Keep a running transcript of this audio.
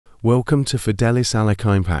Welcome to Fidelis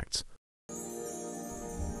Alika Impact.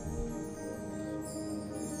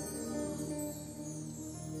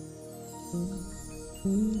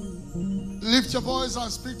 Lift your voice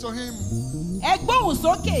and speak to him. Ẹ gbóhùn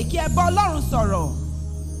sókè kí ẹ bá Ọlọ́run sọ̀rọ̀.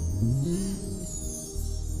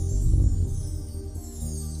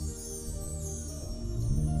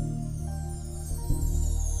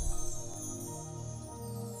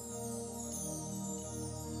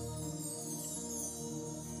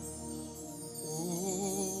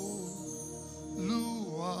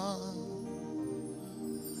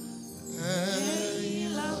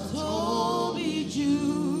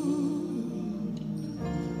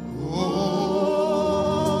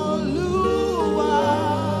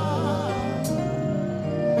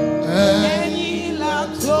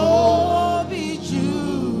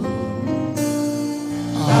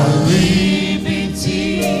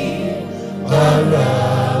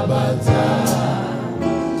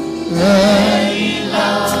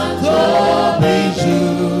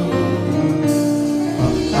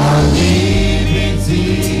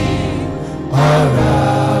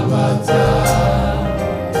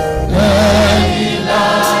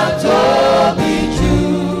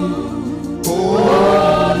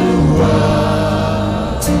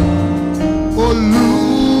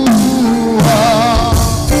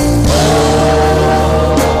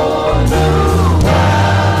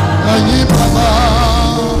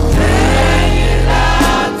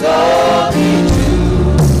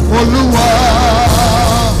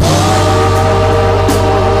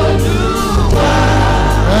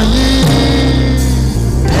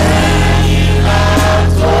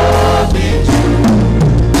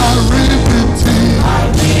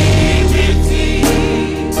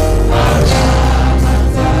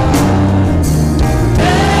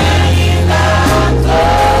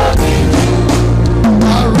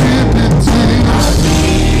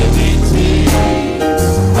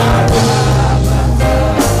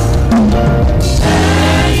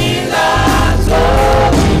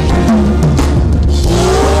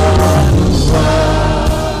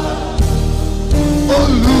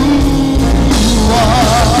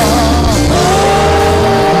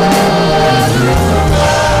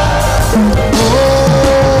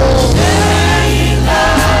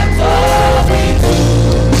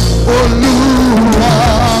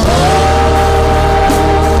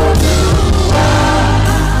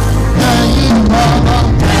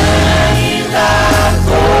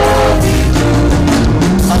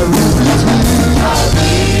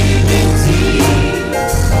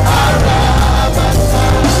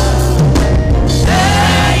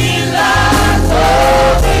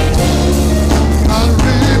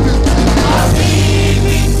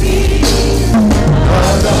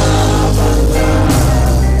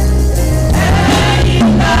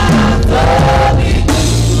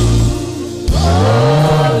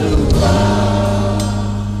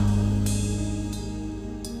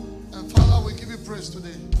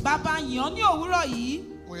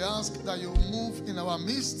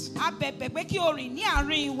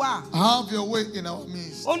 Have your way in our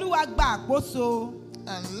midst. And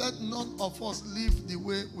let none of us leave the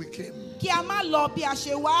way we came.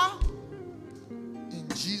 In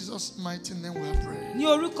Jesus' mighty name we are praying.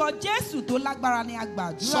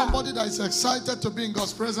 Somebody that is excited to be in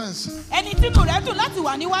God's presence. Would you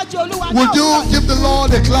give the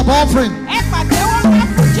Lord a clap offering? Make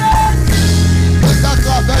that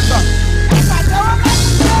clap better.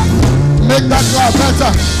 Make that clap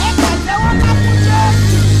better.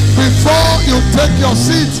 Before you take your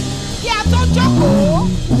seat,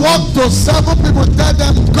 walk to 7 people, tell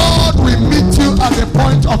them God will meet you at the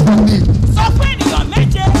point of your need.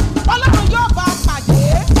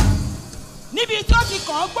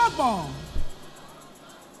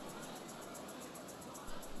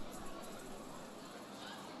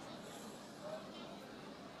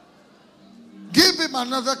 Give him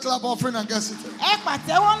another clap offering and get seated.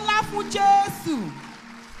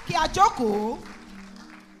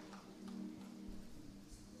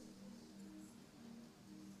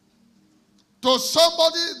 To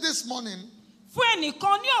somebody this morning,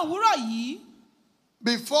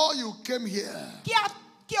 before you came here,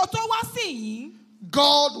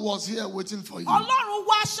 God was here waiting for you.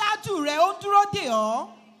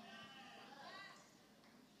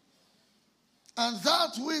 And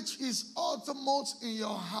that which is uttermost in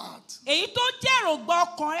your heart, He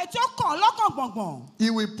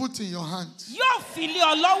will put in your hand.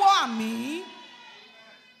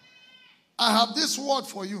 I have this word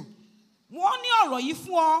for you.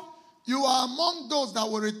 You are among those that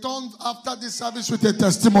will return after this service with a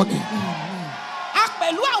testimony.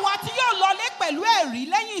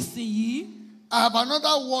 I have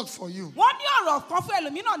another word for you. Wọ́n ní ọ̀rọ̀ kan fún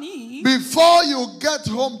ẹlòmíràn níyì. Before you get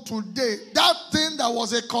home today, that thing that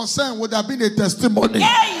was a concern would have been a testimony.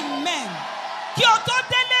 Amen. Kí o tó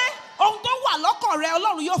délé, ohun tó wà lọ́kàn rẹ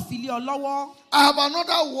Ọlọ́run yóò fi lé ọ lọ́wọ́. I have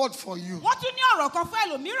another word for you. Wọ́n tún ní ọ̀rọ̀ kan fún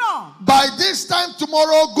ẹlòmíràn. By this time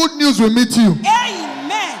tomorrow, good news will meet you.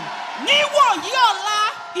 Amen. Níwòyí ọ̀la,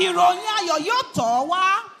 ìròyìn ayọ̀ yóò tọ̀ ọ́ wá.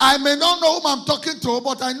 I may not know whom I'm talking to,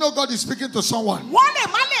 but I know God is speaking to someone. Wọ́n lè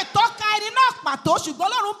má lè tọ́ka ẹni náà pàtó ṣùgbọ́n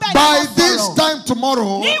Ọlọ́run bẹ́ẹ̀ ni By wọ́n this sọ̀rọ̀. time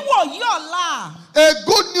tomorrow, Níwòyí ọ̀la. a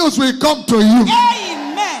good news will come to you.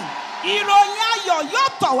 Amen. Ìròyìn ayọ̀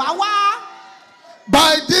yóò tọ̀ wá wá.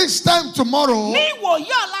 By this time tomorrow, Níwòyí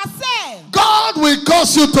ọ̀la sẹ́ẹ̀. God will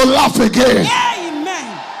cause you to laugh again.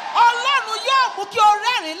 Amen. Ọlọ́run yóò mú kí o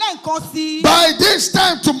rẹ́rìn lẹ́ǹkan sí i. By this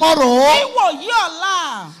time tomorrow, Níwòyí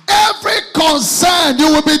ọ̀la. every concern, you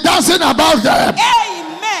will be dancing about them.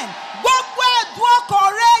 Amen. Gbogbo ẹ̀dùn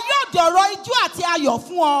ọkàn rẹ yóò dọ̀rọ̀ ijó àti ayọ̀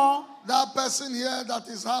fún ọ. That person here that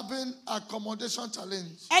is having accommodation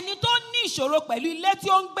challenge, Ẹni tó ní ìṣòro pẹ̀lú ilé tí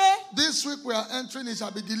ó ń gbé. this week we are entering, it shall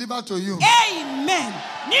be delivered to you. Amen.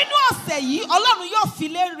 Nínú ọ̀sẹ̀ yìí, Ọlọ́run yóò fi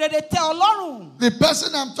lé rere tẹ́ ọ lọ́rùn. The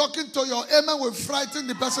person I'm talking to, your amen will frighten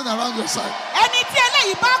the person around your side. Ẹni tí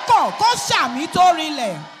eléyìí bá kọ̀ kó ṣàmì tó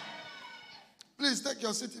rinlẹ̀. Please take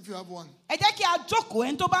your seat if you have one. Ẹ jẹ́ kí a jókòó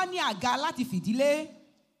ẹni tó bá ní àga láti fìdílé.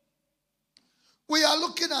 We are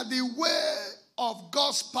looking at the way of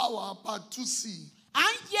God's power, part 2C. À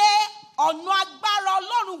ń yẹ ọ̀nà agbára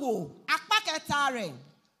Ọlọ́run wò apá kẹta rẹ̀.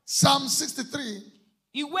 Psalm 63,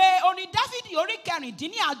 Ìwé orin Dáfídì orí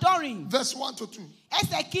kẹrìndínláàádọ́rin. verse 1 to 2.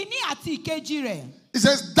 Ẹsẹ̀ kìíní àti ìkejì rẹ̀. It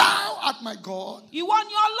says, Thou art my God, Ìwọ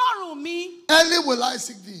ni Ọlọ́run mi. early will I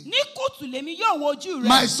seek thee. Ní kùtù lèmi yóò wojú rẹ̀.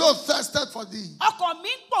 My soul thirsted for thee. Ọkàn mi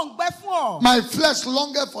ń pòǹgbẹ fún ọ. My flesh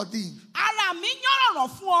longed for thee Ara mi yánrọ̀rọ̀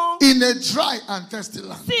fún ọ. in a dry and thirsty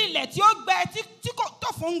land, Sí ilẹ̀ tí ó gbẹ tí kò tó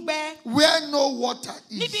fún gbẹ. where no water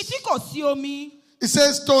Níbi is. tí kò sí omi. It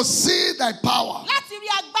says, To see thy power Láti rí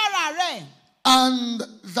agbára rẹ̀ and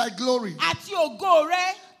thy glory, àti ògo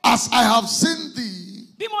rẹ̀. as I have seen thee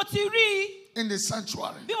Bí mo ti rí in the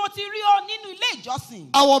sanctuary. bí mo ti rí ọ nínú ilé ìjọsìn.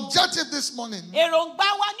 Our objective this morning Èròǹgbà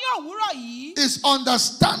wa ní òwúrọ̀ yìí is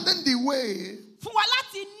understanding the way fún wa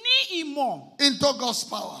láti ní ìmọ̀ into God's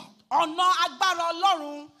power. ọ̀nà agbára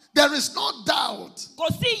Ọlọ́run. There is no doubt Kò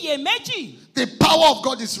sí iyèméjì. the power of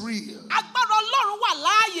God is real. Agbára Ọlọ́run wà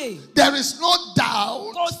láàyè. There is no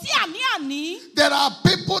doubt Kò sí àní-àní. there are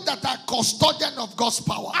people that are custodian of God's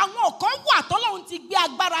power. Àwọn kan wà tọ́lọ́run ti gbé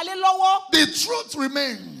agbára lé lọ́wọ́. The truth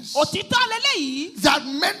remains Òtítọ́ leléyìí. that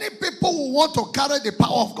many people will want to carry the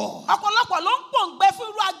power of God. Ọ̀pọ̀lọpọ̀ ló ń pòǹgbẹ fún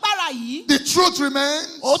irú agbára yìí. The truth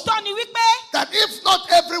remains Òótọ́ ni wípé that if not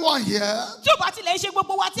everyone here, tí ò bá tilẹ̀ ṣe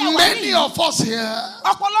gbogbo wa tí a wà many níyì. of us here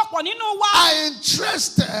Ọ̀pọ̀lọpọ̀ nínú wa are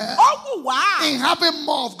interested ó wù wá in having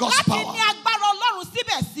more of God's láti power. ní agbára Ọlọ́run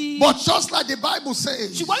síbẹ̀ sí i. But just like the Bible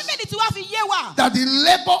says, Ṣùgbọ́n Bíbélì tí wá fi yé wa. that the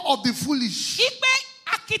labor of the foolish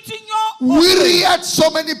Ipe akitiyan wearied so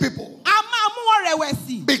many people a máa mú wọn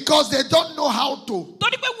rẹ̀wẹ̀sì. because they don't know how to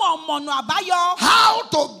Mọ̀nà àbáyọ. how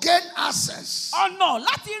to gain access Ọ̀nà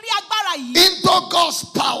láti rí agbára yìí. into God's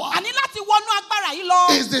power Àní láti wọnú agbára yìí lọ.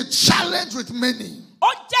 is the challenge with many. Ó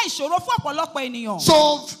jẹ́ ìṣòro fún ọ̀pọ̀lọpọ̀ ènìyàn.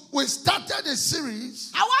 So we started a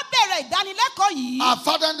series. Àwa bẹ̀rẹ̀ ìdánilẹ́kọ̀ọ́ yìí. Our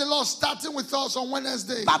Father in the Lord starting with us on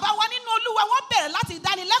Wednesday Bàbá wa nínú Olúwa wọ́n bẹ̀rẹ̀ láti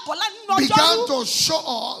ìdánilẹ́kọ̀ọ́ nínú began ọjọ́rú. to show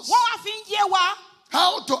us Wọ́n wá fi ń yé wa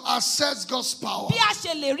how to access God's power. bí a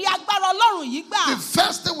ṣe lè rí agbára Ọlọ́run yìí gbà. The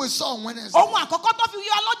first thing we saw on Wednesday Ohun àkọ́kọ́ tó fi yé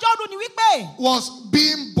wa lọ́jọ́rú ni wípé was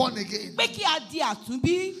being born again. pé kí a di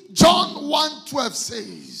àtúnbí. John 1:12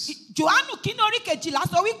 says, Jòhánù kínní orí kejìlá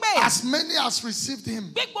sọ wípé as many as received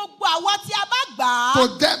him, pé gbogbo àwa tí a bá gbà á, to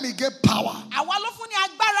them he gave power àwa ló fún ní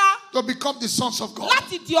agbára to become the sons of God.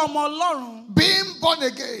 láti di ọmọ Ọlọ́run. Being born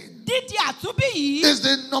again Dídi àtúnbí yìí is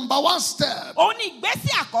the number one step òun ni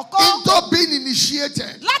ìgbésẹ̀ àkọ́kọ́ into being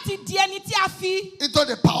initiated láti di ẹni tí a fi into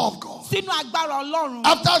the power of God. sínú agbára Ọlọ́run.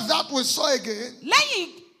 After that, we saw again Lẹ́yìn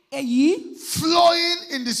èyí flowing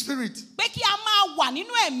in the spirit. pé kí a máa wà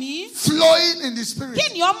nínú ẹ̀mí, Flowing in the spirit.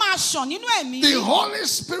 kí ènìyàn máa ṣàn nínú ẹ̀mí. The Holy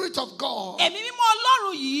Spirit of God Ẹ̀mí mímọ́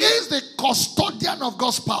Ọlọ́run yìí is the custodian of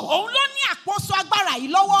God's power. òun ló ní àkóso agbára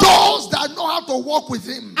yìí lọ́wọ́. Those that know how to walk with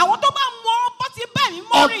him Àwọn tó bá mọ bó ti bá ẹ̀mí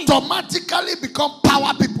mọ́ rìn automatically become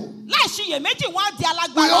power people. láì ṣiyèméjì wọ́n á di We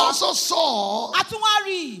alágbára. also saw A tún wá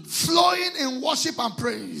rí flowing in worship and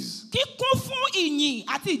praise. kíkún fún ìyìn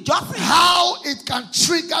àti ìjọsìn. How it can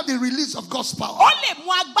trigger the release of God's Ó power. lè mú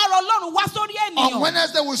agbára Ọlọ́run wá sórí On ènìyàn.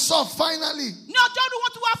 Wednesday, we saw finally Ní ọjọ́rú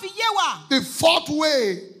wọ́n tún wá fi yé wa the fourth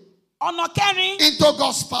way ọ̀nà kẹrin into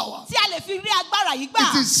God's power. tí a lè fi rí agbára yìí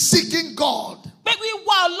gbà. It is seeking God Pé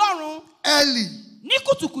wíwá Ọlọ́run early. ní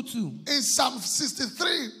kùtùkùtù. In Psalm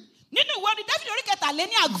 63, Nínú ìwé orin Dáfídì orí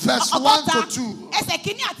kẹtàléní verse 1 to ọgọ́ta 2, ẹsẹ̀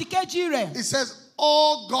kínní àti kejì rẹ̀. it says,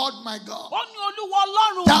 Oh God, my God, Ó ní Olúwa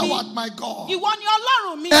Ọlọ́run thou mi. art my God. Ìwọ ni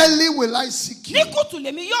Ọlọ́run mi. Early will I seek Ní you. kùtù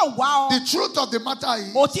lèmi yóò wá ọ. The truth of the matter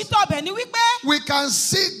is, Òtítọ́ ọbẹ̀ ni wípé we can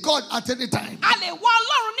seek God at any time. a lè wá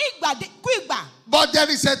Ọlọ́run ní ìgbà kú ìgbà. But there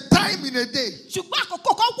is a time in a day Ṣùgbọ́n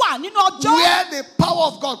àkókò kan wà nínú ọjọ́ where the power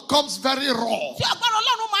of God comes very raw tí agbára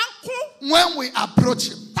Ọlọ́run máa ń kún when we approach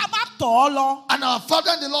Him. tá a bá tọ̀ ọ́ lọ. And our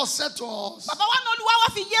Father in the Lord said to us Bàbá wa ní Olúwa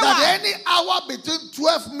wá fi yé that wa. any hour between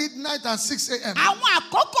 12 midnight and 6 a.m., Àwọn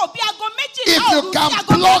àkókò bíi aago méjìlá if òru you sí can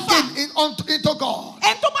aago plug mẹ́fà. into God,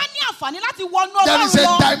 Ẹni tó bá ní àǹfààní láti wọnú there is Ọlọ́run a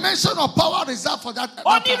lọ. dimension of power reserved for that time.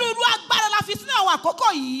 Onírúurú agbára la fi sínú àwọn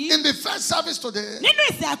àkókò yìí. In the first service today, Nínú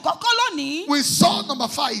ìsìn àkọ́kọ́ lónìí, we saw number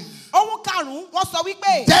 5, ohun karùn-ún wọ́n sọ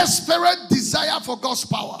wípé desperate desire for God's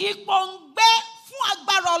power. ìpòǹgbẹ fún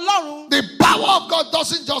agbára Ọlọ́run. The power of God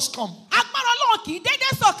doesn't just come. Agbára Ọlọ́run kì í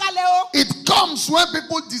dédé sọ̀kalẹ̀ o. It comes when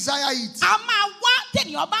people desire it. A máa wá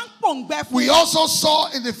tènìyàn bá ń pòǹgbẹ fún. We also saw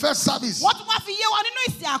in the first service, Wọ́n tún wá fi yé wa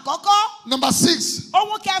nínú ìsìn àkọ́kọ́. number 6,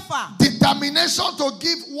 Ohun kẹfà, determination to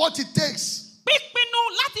give what it takes. pípinnu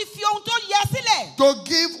láti fi ohun tó yẹ sílẹ̀. To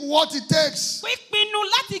give what it takes. Pípinnu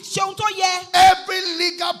láti ṣe ohun tó yẹ. Every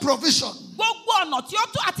legal provision Gbogbo ọ̀nà tí ó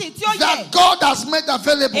tó àti tí ó yẹ. that God has made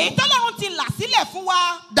available Èyí tọ́lọ́run ti là sílẹ̀ fún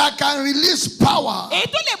wa. that can release power, Èyí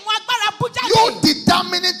tó lè mú agbára bú you jáde.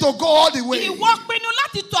 determining to go all the way Ìwọ pinnu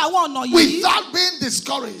láti tọ àwọn ọ̀nà yìí without being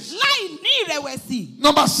discouraged. láì ní ìrẹ̀wẹ̀sì.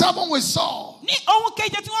 Number 7, we saw Ní ohun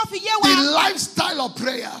keje tí wọ́n fi yé the wa. lifestyle of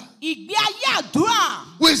prayer. Ìgbé ayé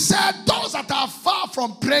àdúrà. We said those that are far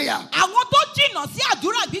from prayer Àwọn tó jìnnà sí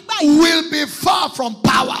àdúrà gbígbà yìí. will be far from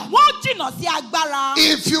power. Wọ́n jìnnà sí agbára.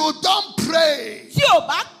 If you don't pray, Tí ò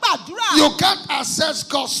bá gbàdúrà, you can't access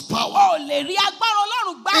God's o power. ò lè rí agbára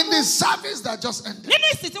Ọlọ́run In the gbámú. service that just ended, Nínú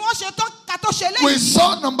ìsìn tí wọ́n ṣe tán ká tó ṣe we léyìí.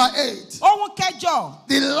 saw number 8, Ohun kẹjọ,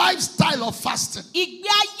 the lifestyle of fasting. ìgbé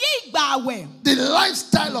ayé ìgbà àwẹ̀. The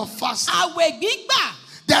lifestyle of fasting. Àwẹ̀ gbígbà.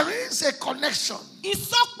 There is a connection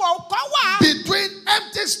Ìsopọ̀ kan wà between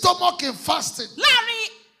empty stomach in fasting láàrin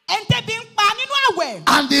ẹ̀ńtẹ́bí ń pa nínú àwẹ̀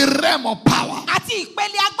and the realm of power. àti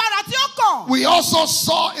ìpele agbára tí ó kàn. We also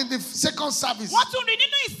saw in the second service Wọ́n tún rí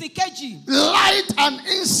nínú ìsìn kejì. light and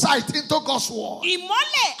insight into God's word.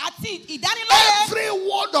 Ìmọ́lẹ̀ àti ìdánilóye. Every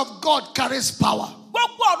word of God carries power.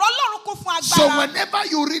 Gbogbo ọ̀rọ̀ Ọlọ́run kún fún So agbára. whenever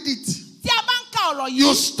you read it, Tí a bá ń ka ọ̀rọ̀ you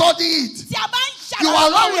yìí, study it, tí a bá ń you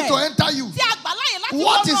allow ṣàlàyé it to rẹ̀, enter you. tí a gbà láàyè láti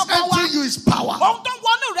What is wọnú ọkàn wa, entering you is power. ohun tó ń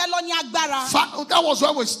wọnú rẹ lọ ní agbára. That was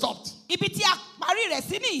where we stopped. Ibi tí a parí rẹ̀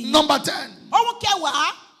sí nìyí. Number 10, Ohun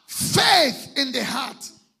kẹwàá, faith in the heart.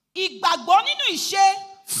 ìgbàgbọ́ nínú ìṣe.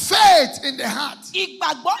 Faith in the heart.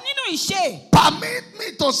 Ìgbàgbọ́ nínú ìṣe. Permit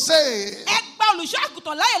me to say, Ẹ gba olùṣọ́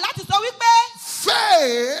àgùntàn láàyè láti sọ wípé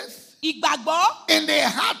faith ìgbàgbọ́ in the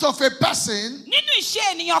heart of a person nínú ìṣe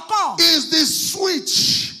ènìyàn kan. is the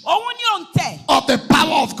switch Òun ni òǹtẹ̀ of the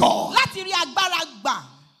power of God. láti rí agbára gbà.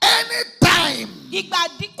 Anytime Ìgbà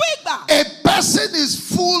dínkù ìgbà a person is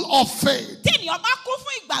full of faith, tí ènìyàn bá kún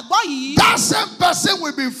fún ìgbàgbọ́ yìí, that same person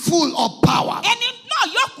will be full of power. ẹni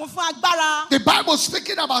náà yóò kún fún agbára. The Bible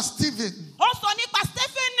speaking about Stephen, Ó sọ nípa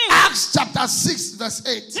Stẹ́fẹ́nì Acts chapter 6 verse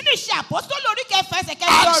 8. nínú ìṣe àpọ́sítélì orí kẹfà ẹsẹ̀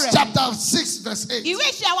kẹjọ Acts rẹ̀. chapter 6 verse 8. Ìwé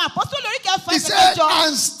ìṣe àwọn àpọ́sítélì orí kẹfà He ẹsẹ̀ said, kẹjọ.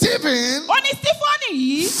 and Stephen, Ó ní Sífọ́nì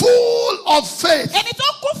yìí, full of faith ẹni tó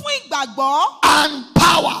kún fún ìgbàgbọ́ and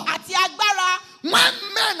power. àti agbára. When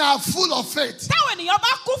men are full of faith, Táwọn ènìyàn bá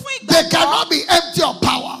kún fún they ìgbàgbọ́, cannot be empty of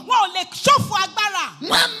power. wọn ò lè ṣòfò agbára.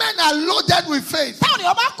 When men are loaded with faith, Táwọn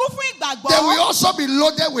ènìyàn bá kún fún they will ìgbàgbọ́, also be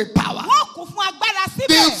loaded with power. wọn kún fún agbára The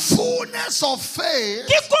síbẹ̀. fullness of faith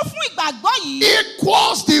Kíkún fún ìgbàgbọ́ yìí,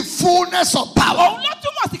 equals the fullness of power. òun ló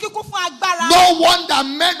túmọ̀ sí kíkún fún agbára. No wonder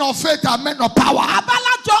men of faith are men of power.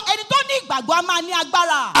 Abálájọ ẹni tó ní ìgbàgbọ́ á máa ní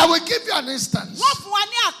agbára. I will give you an instance. Wọ́n fún wa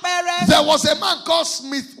ní àpẹẹrẹ. There was a man called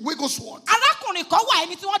Smith Wigglesworth. Arákùnrin kan wà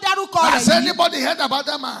ẹni tí wọ́n dárúkọ rẹ̀ Has yìí. anybody heard about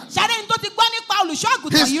that man? Ṣáré ní tó ti gbọ́ nípa olùṣọ́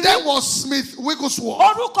àgùntàn His yìí name rí. was Smith Wigglesworth.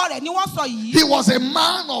 Orúkọ rẹ̀ ni wọ́n sọ yìí. He was a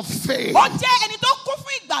man of faith. Ó jẹ́ ẹni tó kún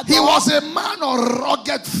fún ìgbàgbọ́. He was a man of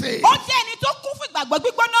rugged faith. Ó jẹ́ ẹni tó kún fún ìgbàgbọ́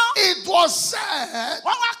gbígbóná. It was said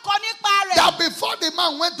Wọ́n wá kọ nípa rẹ̀. that before the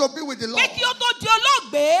man went to be with the Pé Lord, kí ó tó di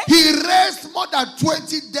olóògbé, he raised more than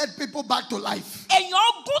 20 dead people back to life. èèyàn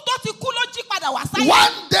ogún tó ti kú ló jí padà wá sáyé.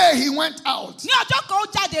 One day he went out. Ní ọjọ́ kan ó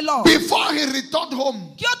jáde lọ. Before he returned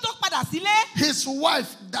home, Kí ó tó padà sílé, his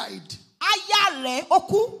wife died. aya rẹ̀ ó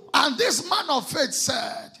kú. And this man of faith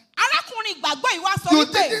said, Arákùnrin ìgbàgbọ́ yìí wá sọ you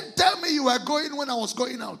wípé didn't tell me you were going when I was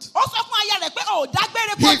going out. ó sọ fún aya rẹ̀ pé ò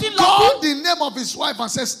dágbére kó ti He lọ kú. called the name of his wife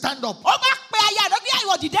and said, stand up. Ó bá pe aya rẹ̀ bí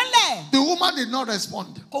ìwọ dìde ńlẹ̀. The woman did not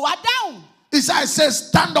respond. Kò wá dáhùn. He said,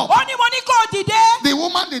 stand up. Ó ní mo ní kó o dìde. The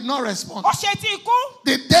woman did not respond. Ó ṣe ti ikú.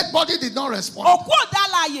 The dead body did not respond. Òkú ò dá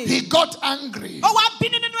láàyè. He got angry. Ó wá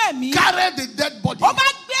bínú nínú ẹ̀mí. Carried the dead body. Ó bá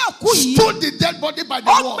gbé òkú yìí. Stood the dead body by the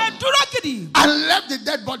Ó wall. gbé dúró gidi. And left the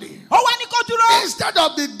dead body. Ó wá ní kó dúró. Instead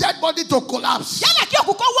of the dead body to collapse, Yálà kí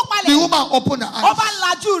òkú kó wó the palẹ̀. woman opened her Ó bá eyes.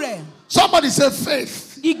 lajú rẹ̀. Somebody say faith.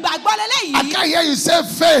 Ìgbàgbọ́ I leléyìí. can hear you say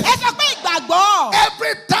faith. Ẹ sọ pé ìgbàgbọ́.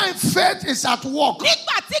 Every time faith is at work,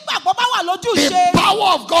 Nígbà tí ìgbàgbọ́ bá wà lójú the ṣe.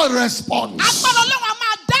 power of God responds. Agbára Ọlọ́run á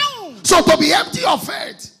máa dáhùn. So to be empty of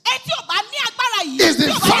faith Etí ò bá ní agbára yìí. is Tí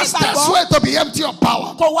the ò bá ní fastest ìgbàgbọ́. way to be empty of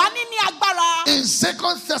power. Kò wá ní agbára. In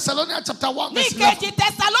 2 Thessalonians chapter 1 Ní verse 11. kejì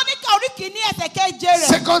Tẹsalóníkà orí kìíní ẹsẹ̀ keje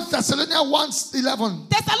rẹ̀. 2 Thessalonians 1:11.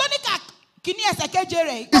 Tẹsalóníkà kìíní ẹsẹ̀ keje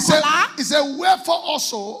rẹ̀. He said, wherefore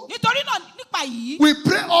also Nítorí náà nípa yìí. we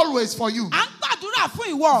pray always for you, À ń gbàdúrà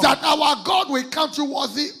fún ìwọ. that our God will count you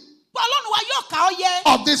worthy Pé Ọlọ́run wa yóò kà ọ́ yẹ.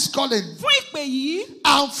 of this calling Fún ìpè yìí.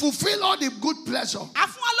 and fulfill all the good pleasure A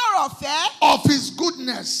fún ọlọ́rọ̀ ọ̀fẹ́. of his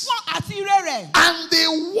goodness Fún àti ire rẹ̀. and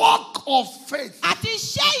the work of faith Àti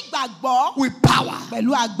iṣẹ́ ìgbàgbọ́. with power.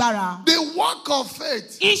 Pẹ̀lú agbára. The work of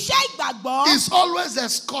faith Iṣẹ́ ìgbàgbọ́. is always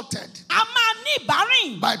escorted A máa ní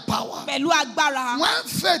ìbárìn. by power. Pẹ̀lú agbára. When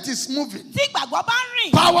faith is moving, Tí ìgbàgbọ́ bá ń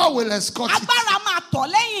rìn. power will escort it. Agbára máa tọ̀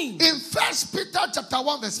lẹ́yìn. In 1 Peter chapter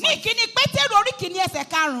 1 verse Ní 5. ìkíni Pétérù orí kìíní ẹsẹ̀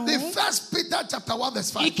The karùn-ún. 1 Peter chapter 1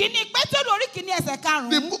 verse 5. Ìkíni Pétérù orí kìíní ẹsẹ̀ The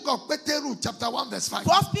karùn-ún. book of Peter chapter 1 verse 5.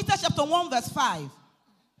 1 Peter chapter 1 verse 5.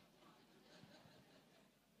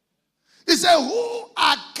 He said, who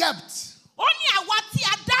are kept Ó ní àwa tí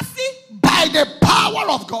a dá sí. by the power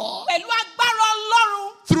of God Pẹ̀lú agbára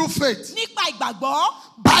Ọlọ́run. through faith. Nípa ìgbàgbọ́.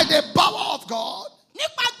 By the power of God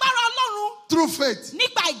Nípa agbára Ọlọ́run. through faith.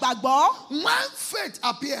 Nípa ìgbàgbọ́. When faith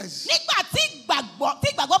appears, Nígbà tí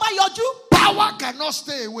ìgbàgbọ́ bá yọjú. power cannot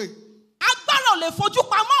stay away. Agbára ò lè fojú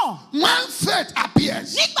pamọ́. When faith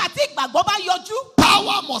appears, Nígbà tí ìgbàgbọ́ bá yọjú.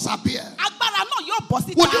 power must appear. Agbára náà yóò bọ́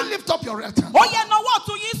síta. Would you lift up your right hand? Ó yẹ nawọ́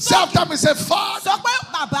ọ̀tún yín Say sókè. after me, say, Father, Sọ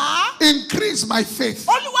pé bàbá. increase my faith.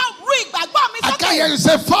 Olúwa ru ìgbàgbọ́ mi I can't hear sókè. you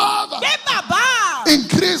say, Father, Pé bàbá.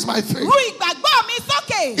 increase my faith. Ru ìgbàgbọ́ mi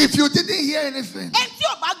sókè. If you didn't hear anything, Ẹni tí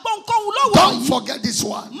ò bá gbọ́ ohunkóhun ló wọ̀ don't yìí. forget this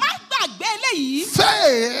one. Má gbàgbé eléyìí.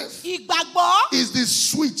 Faith Ìgbàgbọ́. is the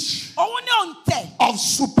switch Òun ní òǹtẹ̀. of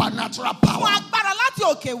supernatural Fún power. agbára láti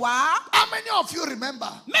òkè wá. How many of you remember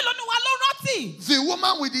Mélòó ni wa ló rántí? the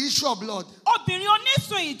woman with the issue of blood? Obìnrin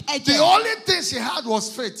onísun The ẹ̀jẹ̀. only thing she had was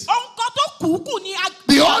faith. Ohun kan tó kùkù ni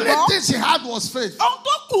The only ìgbàgbọ́. thing she had was faith. Ohun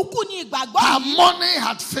tó kùkù ni ìgbàgbọ́ Her yìí. money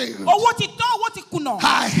had failed. Owó ti tán, owó ti kùnà.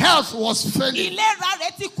 Her health was failing. Ìlera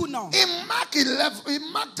rẹ̀ ti kùnà. In Mark 11,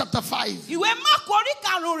 in Mark chapter 5, Ìwé Máàkù orí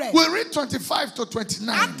karùn-ún rẹ̀. we read 25 to A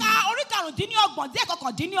 29. ka orí karùndínlọ́gbọ̀n díẹ̀ And a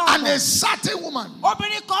kọkàndínlọ́gbọ̀n. certain woman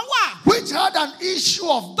Obìnrin kan wà which had an issue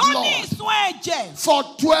of tó ní blood ìsun ẹ̀jẹ̀ for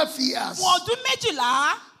 12 years fún ọdún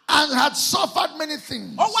méjìlá. and had suffered many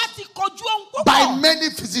things Ó wá ti kojú ohun by púpọ̀ many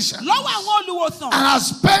physicians lọ́wọ́ àwọn olùwòsàn. and had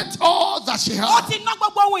spent all that she Ó had ti ná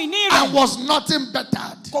gbogbo ohun ìní and rẹ̀. was nothing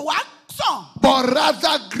bettered, Kò wá sàn. but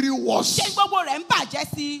rather grew worse. Ṣé gbogbo rẹ̀ ń bàjẹ́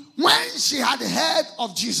sí i? When she had heard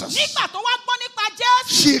of Jesus, Nígbà tó wá gbọ́ nípa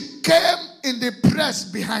Jésù, she came in the press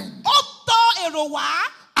behind ó tọ èrò wá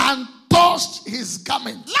and touched his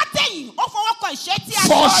garment. látẹ̀yìn. Ó fọwọ́ kan ìṣẹ́tí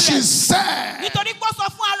For aṣọ she rẹ̀. said, Nítorí pé ó sọ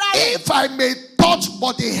fún ara rẹ̀. if I may touch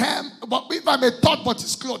but the hem, but if I may touch but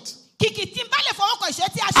his clothes, Kìkì tí n bá lè fọwọ́ kan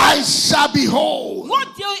ìṣẹ́tí aṣọ I rẹ̀. shall be whole.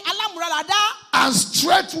 Wọ́n di alámúradá. And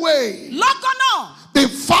straightway Lọ́gán náà, the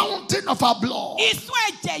fountain of her blood ìsun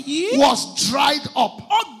ẹ̀jẹ̀ yìí was dried up,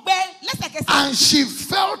 ó gbẹ lẹ́sẹ̀kẹsẹ̀. and she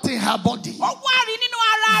felt in her body Ó wá rí nínú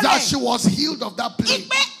ara that she rẹ̀. was healed of that plague.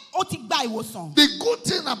 Ìpè ó ti gba ìwòsàn. The good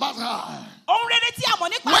thing about her, Ohun rere tí a mọ̀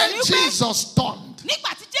nípa rẹ̀ when ni pé Jesus turned, nígbà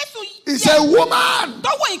tí Jésù he said, woman, tó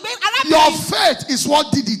wò ìgbé your arábìnrin, faith is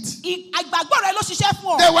what did it. ìgbàgbọ́ rẹ̀ ló ṣiṣẹ́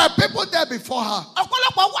fún ọ. There were people there before her,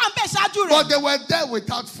 Ọ̀pọ̀lọpọ̀ wà ń bẹ̀ ṣáájú rẹ̀. but they were there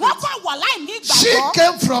without Wọ́n faith. kàn wà láì ní She ìgbàgbọ́.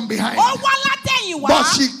 came from behind, Ó wá látẹ̀yìn wá. but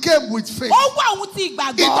she came with faith. Ó wá òun ti It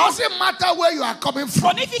ìgbàgbọ́. doesn't matter where you are coming Kò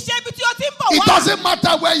from. ní fi ṣe ibi tí ó ti ń bọ̀ It wá. doesn't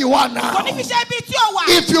matter where you are now. Kò ní fi ṣe ibi tí ó wà.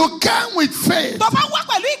 If you came with faith, Tó bá wá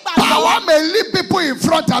pẹ̀lú power ìgbàgbọ́, may lead people in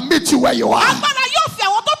front and meet you where you are. agbára yóò fi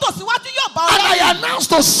àwọn tó tò síwájú yóò bá ọ And I lẹ́yìn. announce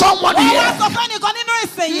to someone Ó wá here, sọ fẹ́nìkan nínú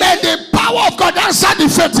ìsìn may yìí. the power of God answer the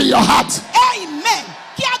faith in your heart. Amen.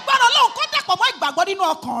 Kí agbára Ọlọ́run kó dàpọ̀ mọ́ ìgbàgbọ́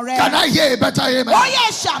nínú ọkàn rẹ. Can I hear a better Ó amen?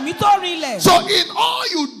 yẹ ṣàmì tó rinlẹ̀. So in all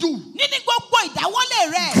you do, Nínú gbogbo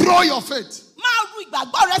ìdáwọ́lé rẹ̀, grow your faith. máa ru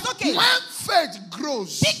ìgbàgbọ́ rẹ sókè. When faith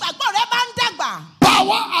grows, Bí ìgbàgbọ́ rẹ bá ń dàgbà,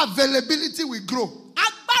 power availability will grow.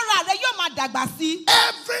 agbára rẹ yóò máa dàgbà sí.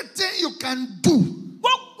 Everything you can do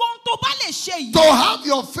Gbogbo ohun tó bá lè ṣe yìí. To have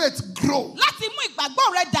your faith grow. Láti mú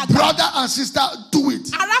ìgbàgbọ́ rẹ dàgbà. Brother and sister, do it.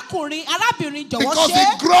 Arákùnrin, arábìnrin, jọ̀wọ́ Because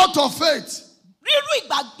ṣe. the growth of faith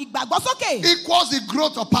Rírú ìgbàgbọ́sókè. equals the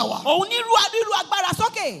growth of power. Òun ní rírú agbára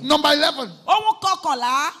sókè. Number 11. Ohun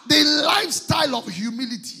kọkànlá. The lifestyle of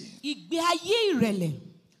humility. Ìgbé ayé ìrẹ̀lẹ̀.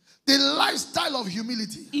 The lifestyle of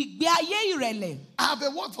humility. Ìgbé ayé ìrẹ̀lẹ̀. I have a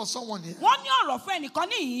word for someone here. Wọ́n ní ọ̀rọ̀ fún ẹnìkan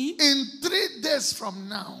níyìí. In 3 days from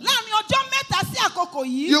now, Láàrin ọjọ́ mẹ́ta sí àkókò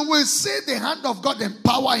yìí. you will see the hand of God and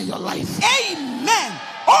power in your life. Amen.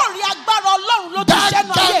 Ó rí agbára Ọlọ́run lójú iṣẹ́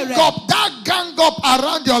náà ayé rẹ̀. That gang up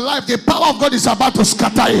around your life, the power of God is about to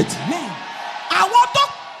scatter it. Amen. Àwọn tó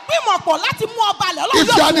gbìmọ̀ pọ̀ láti mú ọba lẹ̀ Ọlọ́run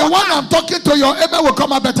If you are the one I'm talking to, your amen will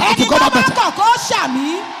come out better. It will Ẹni come bá out bá better. kọ̀ọ̀kan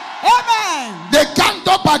ṣàmì. Amen. They ganged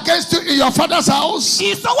up against you in your father's house,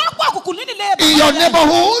 Ìsọwọ́pọ̀ òkùnkùn nínú ilé in your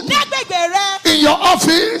neighborhood, ní agbègbè rẹ, in your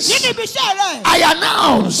office. nínú ibi iṣẹ́ rẹ. I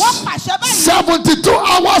announce Wọ́n pàṣẹ báyìí. 72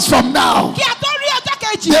 hours from now, Kí a tó rí ọjọ́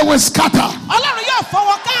kejì. they will scatter. Ọlọ́run yóò fọ́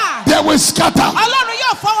wọn ká. They will scatter. Ọlọ́run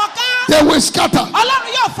yóò fọ́ wọn ká. They will scatter.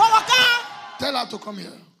 Ọlọ́run yóò fọ́ wọn ká. Tell her to come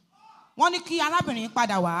here. Wọ́n ní kí arábìnrin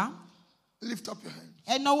padà wá. Lift up your hands.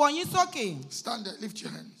 Ẹ nawọ́ yín sókè. Stand there. Lift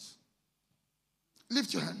your hands.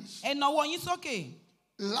 Lift your hands. Ẹ nawọ́ yín sókè.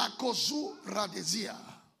 Lakozu radezia.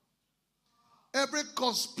 Every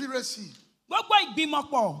conspiracy, Gbogbo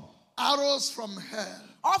ìgbìmọ̀pọ̀. arrows from hell,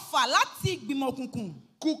 Ọfà láti ìgbìmọ̀ òkùnkùn.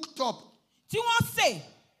 cooked up, Tí wọ́n sè.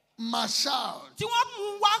 marshaled Tí wọ́n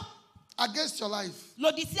mú wá against your life.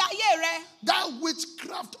 lòdì sí ayé rẹ. That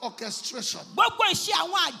witchcraft orchestration, Gbogbo ìṣe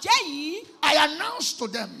àwọn àjẹ́ yìí. I announce to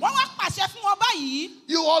them, Wọ́n wá pàṣẹ fún wọn báyìí.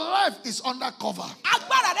 your life is under cover.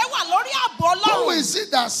 Agbára rẹ wà lórí ààbò Who Ọlọ́run. is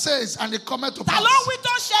it that says, and it cometh to Ta pass? ló ń wí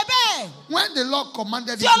tó ṣe bẹ́ẹ̀? When the Lord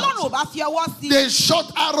commanded Tí it Ọlọ́run ò not, bá fi ọwọ́ sí. they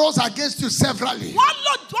shot arrows against you severally. Wọ́n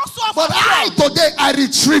sọ But fún I, today, I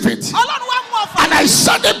retrieve it. Ọlọ́run wá mú ọfà. And I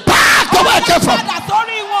send it back to where it came from. Padà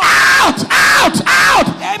sórí wọn. Out, out, out,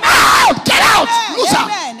 out, get out, loser.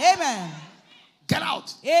 Amen. Amen. Get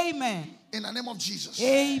out Amen. in the name of Jesus.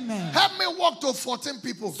 Amen. Help me walk to 14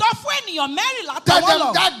 people. Sọ fún ènìyàn mẹ́rìnlá Tell tọwọ́ them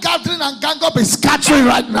lọ. that gathering and gang up is scattering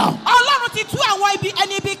right now. Ọlọ́run ti tú àwọn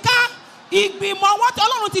ẹni ibi ká. Ìgbìmọ̀ wọn tí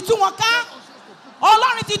Ọlọ́run ti tú wọn ká.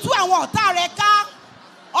 Ọlọ́run ti tú àwọn ọ̀tá rẹ̀ ká.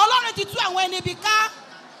 Ọlọ́run ti tú àwọn ẹni ibi ká.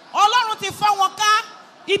 Ọlọ́run ti fọ́ wọn ká.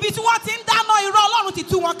 Ibi tí wọ́n ti ń dáná irọ́ Ọlọ́run ti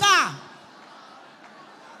tú wọn ká.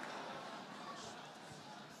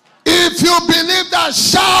 If you believe that,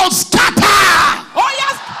 shout scatter. Ó yá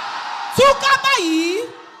túká báyìí.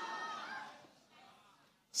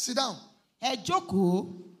 Sit down. Ẹ jókòó.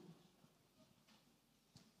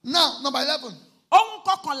 Now, number 11. Ohun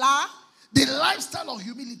kọkànlá. The lifestyle of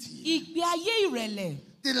humility. Ìgbé ayé ìrẹ̀lẹ̀.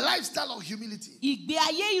 The lifestyle of humility. Ìgbé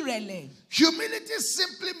ayé ìrẹ̀lẹ̀. Humility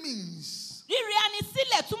simply means Rírí ẹni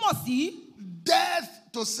sílẹ̀ túmọ̀ sí death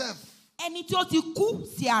to self. ẹni tí ó ti kú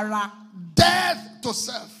sí ara. Death to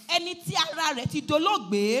self. Ẹni tí ara rẹ̀ ti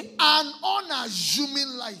dolóògbé. An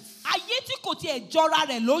unassuming life. Ayé tí kò tiẹ̀ jọra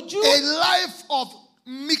rẹ̀ lójú. A life of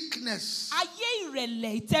meekness. Ayé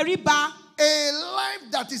ìrẹ̀lẹ̀ ìtẹríba. A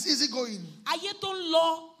life that is easygoing. Ayé tó ń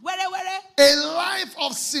lọ wẹ́rẹ́wẹ́rẹ́. A life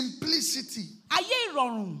of simplicity. Ayé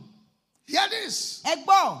ìrọ̀rùn. Hear this. Ẹ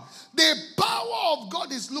gbọ́. The power of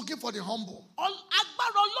God is looking for the humble.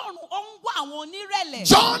 Agbára Ọlọ́run ó ń wá àwọn onírẹ̀lẹ̀.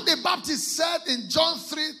 John the Baptist said in John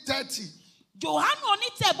 3:30, Jòhánù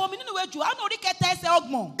onítẹ̀bọmi nínú ìwé Jòhánù orí kẹta ẹsẹ̀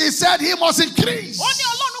ọgbọ̀n. he said he must increase Ó ní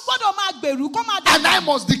Ọlọ́run gbọ́dọ̀ máa gbèrú kó máa and I dàgbà.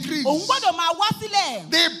 must decrease. Òun gbọ́dọ̀ máa wá sílẹ̀.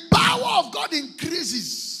 The power of God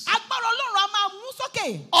increases Agbára Ọlọ́run á máa mú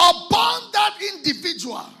sókè. upon that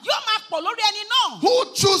individual Yóò máa pọ̀ lórí ẹni náà.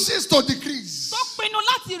 who chooses to decrease. Tó pinnu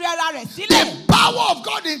láti rẹ ara rẹ̀ The sílẹ̀. power of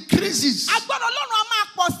God increases Agbára Ọlọ́run á máa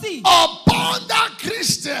pọ̀ sí i. upon that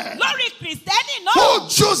Christian Lórí Kìrìsìtẹ́nì náà. who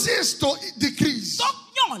chooses to decrease. Tó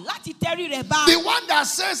yàn láti tẹrí rẹ̀ bá. The one that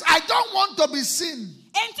says, I don't want to be seen.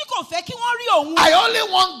 Ẹni tí kò fẹ́ kí wọ́n rí òun. I only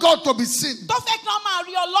want God to be seen. Tó fẹ́ kí wọ́n máa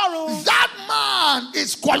rí Ọlọ́run. That man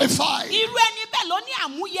is qualified Irú ẹni bẹ́ẹ̀ ló ní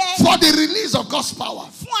àmúyẹ. for the release of God's power.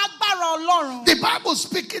 Fún agbára Ọlọ́run. The Bible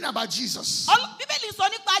speaking about Jesus Bíbélì sọ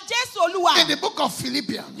nípa Jésù Olúwa. in the book of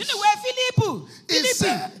Philippians. Nínú ìwé Fílípù.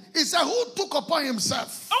 He said, who took upon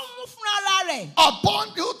himself, Ó mú fúnra ara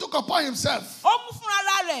rẹ̀. who took upon himself Ó mú fúnra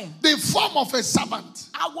ara rẹ̀. the form of a servant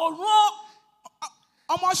Àwòrán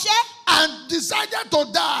ọmọṣẹ́. and decided to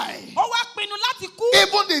die, Ó wá pinnu láti kú.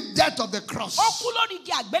 even the death of the cross. Ó kú lórí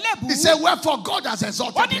igi àgbélébùú. He said, wherefore God has Ó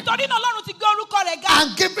exalted ní him torí náà Ọlọ́run ti gbé orúkọ rẹ̀ ga.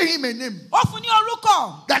 and given him a name Ó fún ní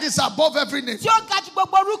orúkọ that is above every name. tí ó ga ju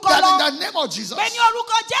gbogbo orúkọ That lọ. in the name of Jesus, Pé ní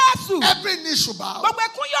orúkọ Jésù. every knee shall bow Gbogbo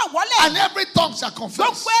ẹkún yóò wọlé. and every tongue shall confess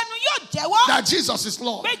Gbogbo ẹnu yóò jẹ́wọ́. that Jesus is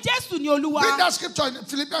Lord. Pé Jésù ni Olúwa. Bring that scripture in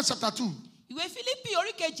Philippians chapter 2. Ìwé Fílípì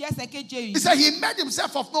orí kejì ẹsẹ̀ keje He yìí. said he made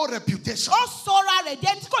himself of no reputation Ó sọra rẹ̀ di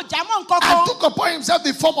ẹni tí kò já mọ́ nǹkan and kan. took upon himself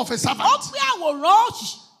the form of a Ó servant gbé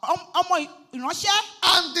àwòrán ọmọ ìránṣẹ́.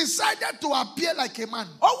 and decided to appear like a man.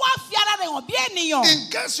 Ó wá fi ara rẹ̀ hàn bí ènìyàn.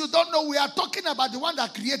 In case you don't know, we are talking about the one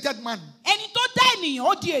that created man. Ẹni tó dá ènìyàn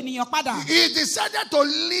ó di ènìyàn padà. He decided to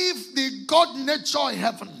leave the God nature in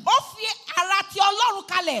heaven Ó fi ara ti Ọlọ́run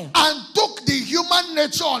kalẹ̀. and took the human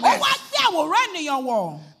nature on Ó earth wá gbé àwòrán ènìyàn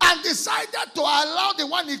wọ̀. and decided to allow the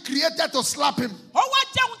one he created to slap him. Ó wá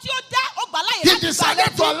jẹun tí ó dá ó gbà láyè He láti gbà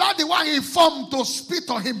decided to létí. allow the one he formed to spit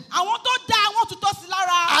on him. Àwọn tó dá wọ́n tutọ́ sí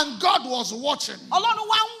lára. And God was watching. Ọlọ́run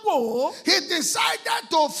wá ń wò ó. He decided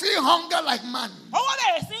to feel hunger like man. Ó wá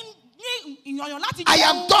bẹ̀rẹ̀ sí ní ìyànyàn láti I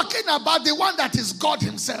am jẹun. talking about the one that is God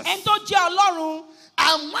himself. Ẹni tó jẹ́ Ọlọ́run.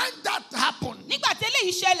 And when that happened, Nígbà tí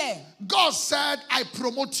eléyìí ṣẹlẹ̀, God said, I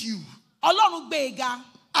promote you. Ọlọ́run gbé e ga.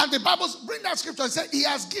 And the Bible, bring that scripture, and said, he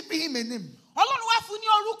has given him a name. Ọlọ́run wá fún ní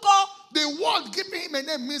orúkọ. The word giving him a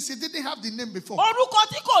name means he didn't have the name before. Orúkọ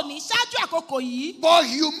tí kò ní ṣáájú àkókò yìí. But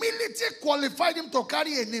humility qualified him to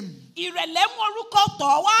carry a name Ìrẹ̀lẹ̀ mú orúkọ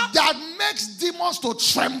tọ̀ wá. that makes demons to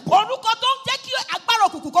tremble. Orúkọ tó ń jẹ́ kí agbára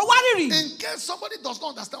òkùnkùn kó wárìrì. In case somebody does not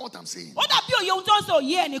understand what I'm saying. Ó dàbí òye ohun tó ń sọ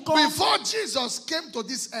òye ẹnìkan. Before Jesus came to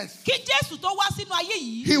this earth, Kí Jésù tó wá sínú ayé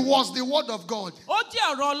yìí, he was the word of God. ó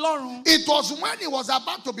jẹ́ ọ̀rọ̀ Ọlọ́run. It was when he was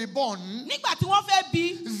about to be born Nígbà tí wọ́n fẹ́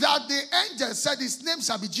bí, that the angel said his name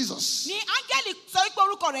shall be Jesus. ni áńgẹ́lì sọ pé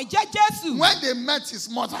orúkọ rẹ̀ jẹ́ Jésù. When they met his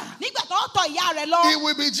mother, Nígbà tó ń tọ̀ ìyá rẹ̀ he lọ,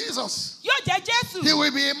 will be Jesus. yóò jẹ́ Jésù. He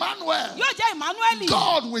will be Emmanuel. Yóò jẹ́ Emmanuel.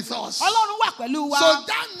 God with us. Ọlọ́run wà pẹ̀lú wa. So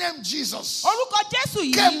that name Jesus Orúkọ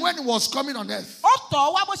Jésù came yìí, when he was coming on earth. ó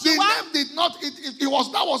tọ̀ wá bó The ṣe wá. name did not,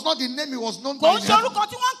 that was not the name he was known Kò by ń in ṣe heaven. orúkọ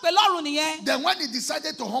tí wọ́n ń pè lọ́run nìyẹn. Then when he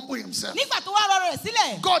decided to humble himself, Nígbà tó wá rọrọ rẹ̀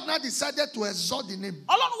sílẹ̀, God now decided to exalt the name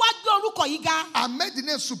Ọlọ́run wá gbé orúkọ yìí ga. and made the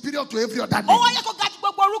name superior to every other Ó wá name. yẹ kó ga ju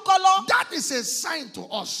gbogbo orúkọ lọ. That is a sign to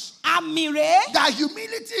us Àmì rèé. that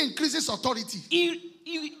humility increases authority.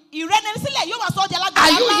 Ìrẹ́nisílẹ̀ yóò máa sọ ọ́ di Are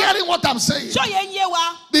alágbára you ńlá. hearing what I'm saying? Ṣóye ń yé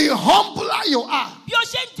wa. The humbler you are, Bí o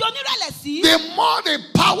ṣe ń di onírẹ̀lẹ̀ sí, the more the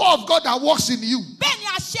power of God that works in you. bẹ́ẹ̀ ni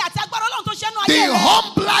àṣẹ àti agbára Ọlọ́run tó ṣẹ́nu ayé The rẹ̀.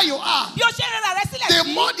 humbler you are, Bí o ṣe ń rẹ̀ra rẹ sílẹ̀ the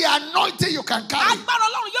sí, more the anointing you can carry. agbára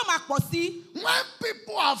Ọlọ́run yóò máa pọ̀ sí. When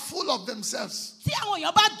people are full of themselves, Tí àwọn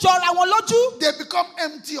èèyàn bá jọra wọn lójú, they become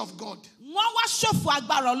empty of God. wọ́n wá ṣòfò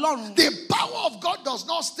agbára Ọlọ́run. The power of God does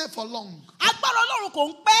not stay for long Agbára Ọlọ́run kò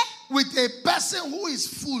ń pẹ́ with a person who is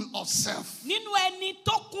full of self. nínú ẹni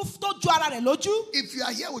tó kún tó ju ara rẹ̀ lójú. If you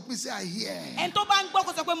are here with me, say I hear. Ẹni tó bá ń gbọ́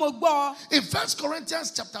kó sọ pé mo gbọ́. In 1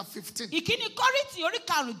 Corinthians chapter 15, Ìkíni Kọ́ríńtì orí verse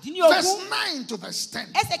karùndínlógún, 9 to verse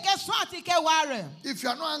 10. ẹsẹ̀ kẹsàn-án àti kẹwàá rẹ̀. If you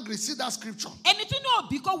are not angry, see that scripture. Ẹni tí inú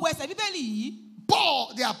òbí kó wo ẹsẹ̀ Bíbélì yìí.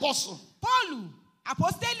 Paul, the apostle, Pọ́ọ̀lù,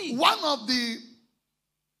 àpọ́stélì, one of the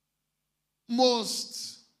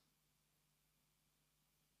most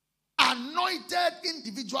anointed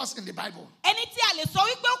individuals in the Bible. ẹni tí a lè sọ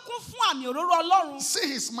wípé ó kún fún àmì òróró Ọlọ́run. See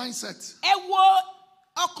his mindset. Ẹ wo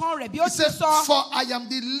ọkàn rẹ̀ bí ó He ti said, sọ. for I am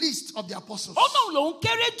the least of the apostles. Ó lóun lòun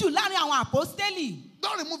kéré jù láàrin àwọn àpọ́stélì.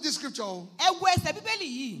 Don't remove this scripture. Ẹ wo ẹsẹ̀ Bíbélì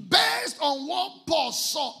yìí. Based on what Paul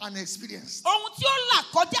saw and experienced. Ohun tí ó là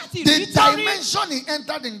kọjá àti The ìrírí tó rí. dimension he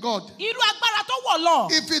entered in God. Irú agbára tó wọ̀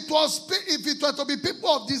lọ. If it were to be people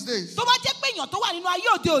of these days, Tó bá jẹ́ pé èèyàn tó wà nínú ayé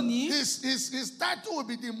òde òní. his title will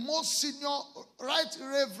be the most senior, right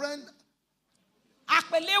reverend,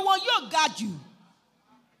 Àpèlé wọn yóò ga jù.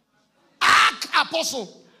 arch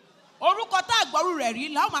apostle. Orúkọ tá àgbọ̀rú rẹ̀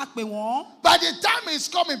rí la ó máa pè wọ́n. By the time he's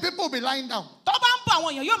coming, people will be lying down. Tó bá ń bọ̀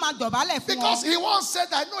àwọn èèyàn yóò máa dọ̀bálẹ̀ fún Because wọn. he once said,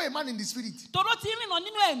 I know a man in the spirit. Toró ti rìnà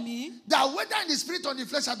nínú ẹ̀mí. That whether in the spirit or in the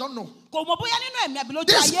flesh, I don't know. Kò mọ̀ bóyá nínú ẹ̀mí àbí lójú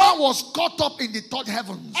This ayé. man was caught up in the third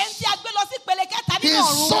heavens. Ẹni tí a gbé lọ sí ìpele kẹta He nínú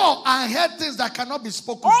ọ̀run. saw and heard things that cannot be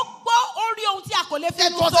spoken. Ó gbọ́ ó rí ohun tí a kò lè It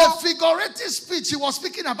fẹnu was sọ. a figurative speech. He was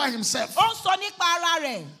speaking about himself. Ó ń sọ nípa ara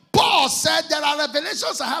rẹ̀. Paul said, there are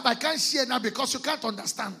revelations I have I can't share now because you can't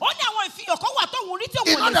understand. Ó ní àwọn ìfihàn kan wà tóun rí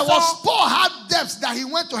tí In òun ò lè other words, sọ. Paul had depths that he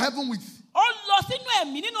went to heaven with. Ó lọ sínú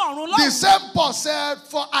ẹ̀mí nínú ọ̀run The lọ́run. same Paul said,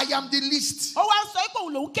 for I am the least Ó wá ń sọ pé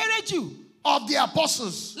òun lòun kéré jù of the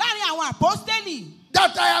apostles. láàrin àwọn àpọ́stélì.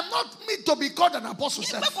 That I am not meet to be called an apostle.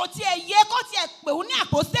 Ìpè Self. kò tiẹ̀ yẹ kó tiẹ̀ pè òun ní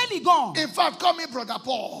àpọ́stélì gan. In fact, call me brother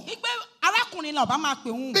Paul. Ìpè arákùnrin náà bá máa pè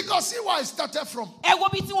òun. Because see where I started from. Ẹ wo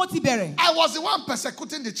bí tí wọ́n ti bẹ̀rẹ̀. I was the one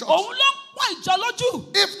persecuting the church. Òun ló ń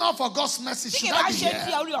If not for God's mercy, should I be here?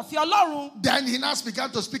 Then he now began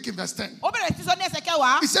to speak in verse 10.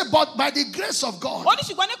 He said, but by the grace of God,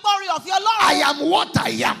 I am what I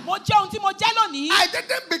am. I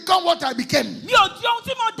didn't become what I became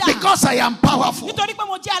because I am powerful.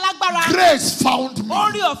 Grace found me.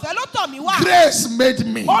 Grace made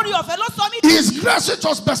me. His grace which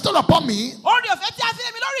was bestowed upon me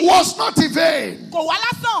was not in vain.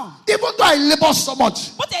 Even though I labor so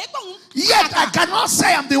much, yet I cannot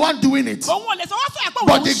say I'm the one doing it.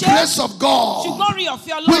 But the grace of God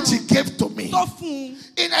which he gave to me.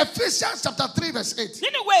 In Ephesians chapter 3 verse 8.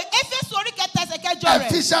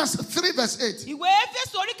 Ephesians 3 verse 8.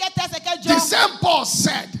 The same Paul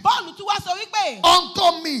said,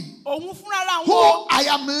 unto me, who I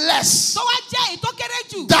am less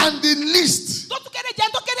than the least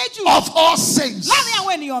of all saints,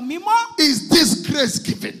 is this grace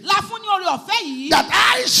given, that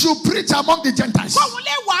I should preach among the Gentiles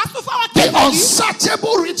the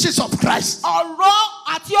unsearchable riches of Christ.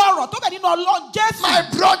 My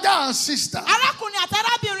brother and sister,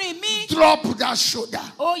 drop that shoulder.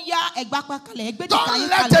 Don't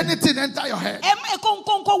let anything enter your head.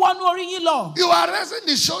 You are raising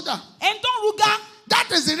the shoulder.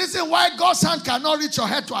 That is the reason why God's hand cannot reach your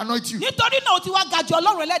head to anoint you. Because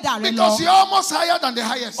you're almost higher than the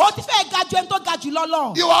highest.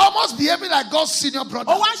 You are almost behaving like God's senior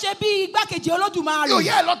brother. You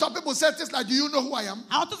hear a lot of people say things like, do you know who I am?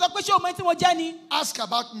 Ask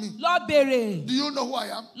about me. Do you know who I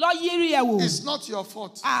am? It's not your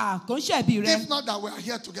fault. If not that we are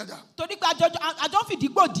here together. You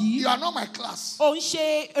are not my class.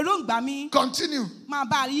 Continue.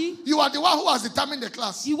 You are the one who has determined the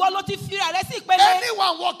class.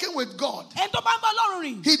 Anyone walking with God,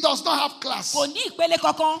 he does not have class.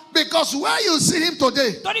 Because where you see him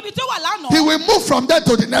today, he will move from there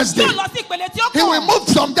to the next day. He will move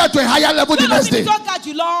from there to a higher level the next day.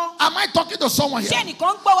 Am I talking to someone here?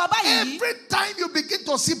 Every time you begin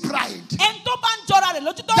to see pride,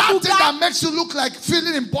 that thing that makes you look like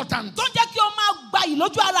feeling important,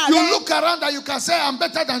 you look around and you can say, I'm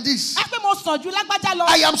better than this. I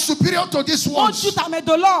am superior to this world.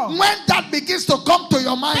 When that begins to come to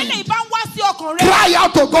your mind, cry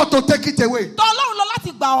out to God to take it away.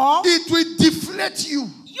 It will deflate you.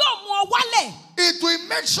 It will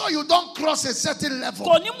make sure you don't cross a certain level.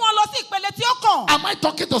 Am I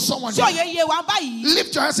talking to someone here?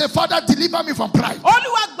 Lift your hand and say, Father, deliver me from pride.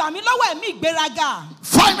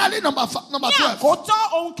 Finally, number 12.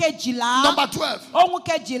 Number 12.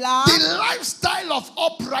 The lifestyle of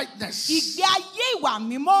uprightness.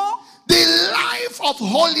 The life of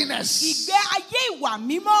holiness.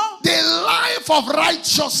 The life of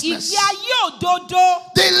righteousness.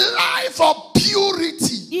 The life of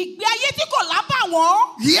purity.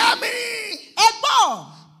 Hear me.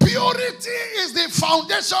 Purity is the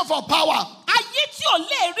foundation for power.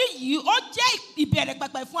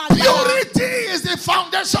 Purity is the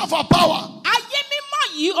foundation for power.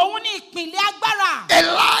 A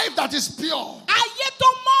life that is pure,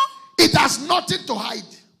 it has nothing to hide.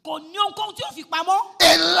 A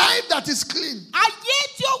life that is clean.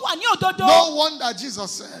 No wonder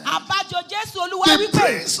Jesus said, the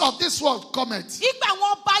prince of this world cometh.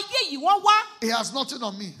 He has nothing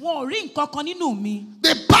on me.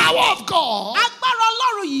 The power of God and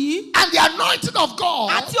the anointing of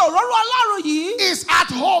God is at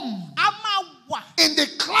home. In the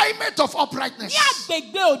climate of uprightness,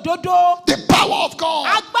 the power of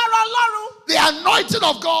God, the anointing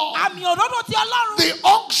of God, the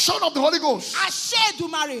unction of the Holy Ghost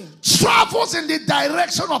travels in the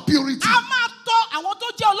direction of purity.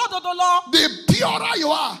 The purer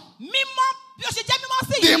you are,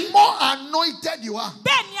 the more anointed you are.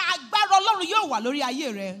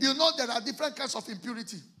 You know there are different kinds of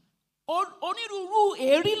impurity.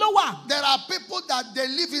 There are people that they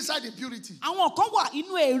live inside impurity.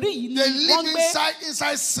 They live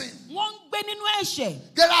inside sin.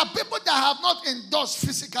 There are people that have not endorsed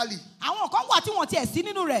physically.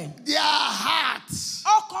 Their hearts,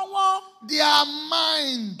 their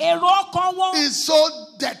mind is so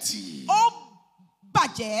dirty. No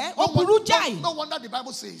wonder the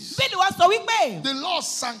Bible says, the Lord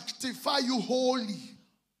sanctify you wholly.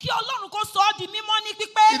 In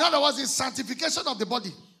other words, the sanctification of the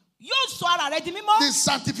body, the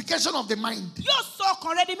sanctification of the mind,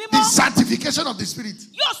 the sanctification of the spirit.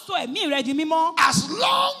 As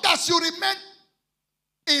long as you remain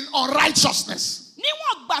in unrighteousness,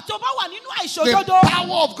 the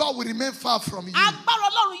power of God will remain far from you. That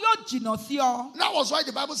was why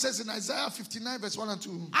the Bible says in Isaiah 59 verse 1 and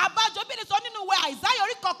 2.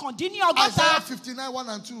 Isaiah 59 1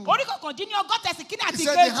 and 2. He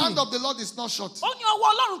said the hand of the Lord is not short,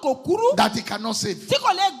 that he cannot save.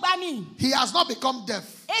 He has not become deaf,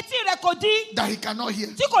 that he cannot hear.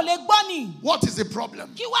 What is the problem?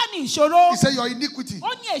 He said your iniquity,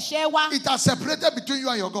 it has separated between you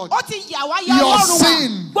and your God. Your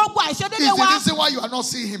sin is the reason why you are not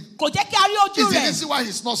seeing him. It's the reason why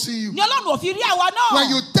he's not seeing you. When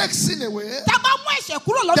you take sin away,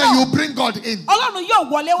 then you bring God in.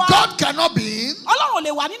 God cannot be in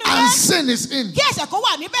and sin is in.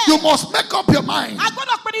 You must make up your mind to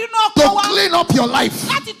clean up your life.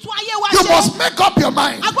 You must make up your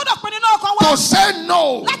mind to say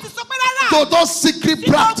no to those secret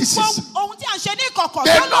practices.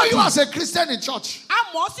 They know you as a Christian in church,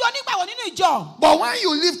 but when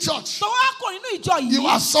you leave church, you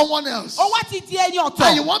are someone else,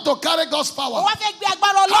 and you want to carry God's power.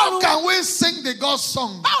 How can we sing the God's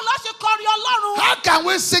song? How can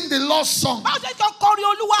we sing the Lord's song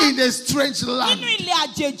in a strange land?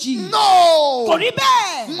 No.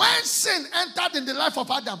 When sin entered in the life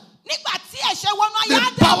of Adam, the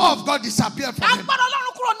power of God disappeared from him.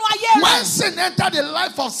 When sin entered the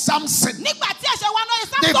life of Samson,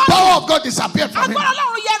 the power of God disappeared from him.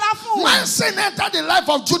 When sin entered the life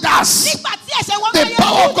of Judas, the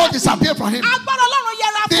power of God disappeared from him.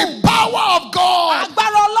 The power of God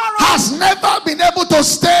has never been able to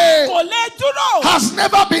stay. Has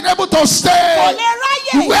never been able to stay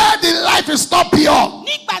where the life is not pure.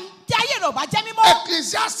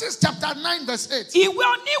 Ecclesiastes chapter 9 verse 8.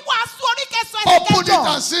 Open it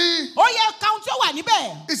and see.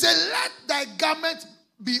 It said, let thy garment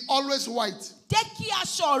be always white.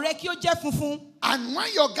 And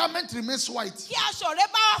when your garment remains white,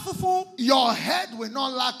 your head will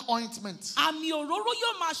not lack ointment.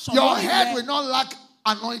 Your head will not lack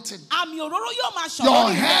anointing.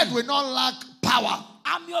 Your head will not lack power.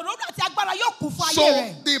 So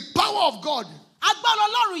the power of God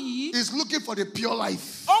is looking for the pure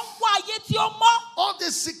life. All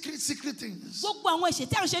the secret things.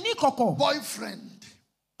 Boyfriend,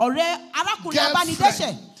 girlfriend.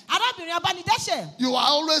 You are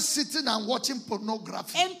always sitting and watching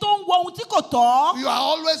pornography. You are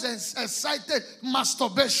always excited.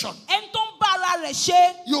 Masturbation.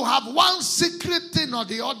 You have one secret thing or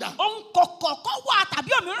the other.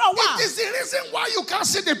 It is the reason why you can't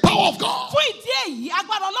see the power of God.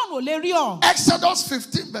 Exodus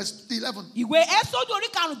 15 verse 11.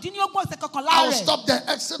 I'll stop there.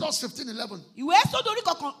 Exodus 15 11. He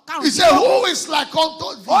said, who is like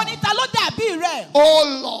unto thee, O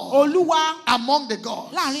Lord, among the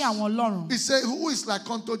gods? He said, who is like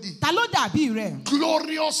unto thee?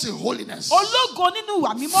 Glorious in holiness,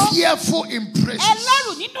 fearful in praises,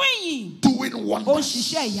 doing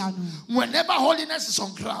wonders. Whenever holiness is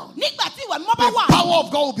on ground, the power of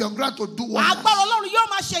God will be on ground to do wonders.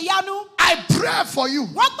 I pray for you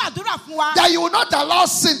that you will not allow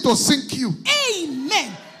sin to sink you.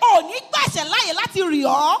 Amen. I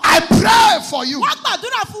pray for you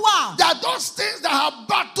that those things that have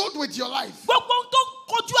battled with your life,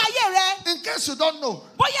 in case you don't know,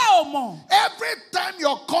 every time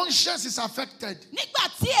your conscience is affected,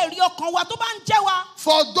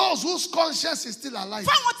 for those whose conscience is still alive,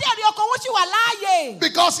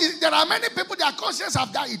 because there are many people, their conscience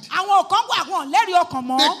have died, the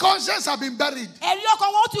conscience have been buried,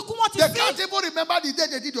 they can't even remember the day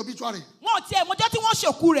they did the obituary.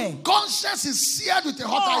 Conscience is seared with a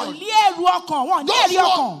hot iron.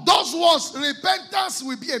 Those words, repentance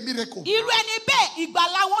will be a miracle,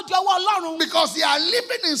 because they are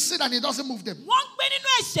living in sin and it doesn't move them.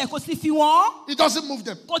 It doesn't move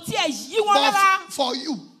them. But for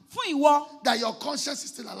you, that your conscience is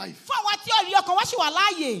still alive,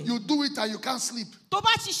 you do it and you can't sleep. Run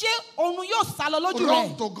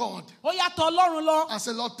to God and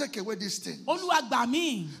say, Lord, take away this thing.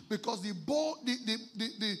 Because the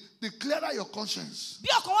clearer your conscience,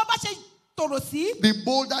 the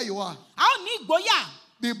bolder you are.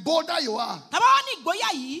 The bolder you are,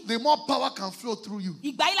 the more power can flow through you.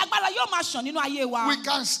 We can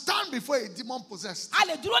stand before a demon possessed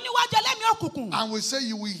and we say,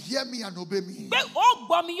 you will hear me and obey me,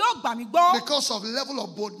 because of level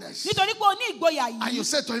of boldness. And you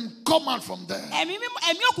say to him, come out from there.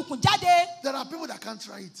 There are people that can't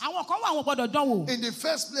try it. In the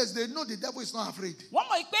first place, they know the devil is not afraid. In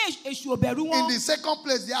the second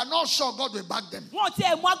place, they are not sure God will back them,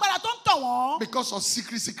 because of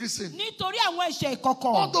secret sin.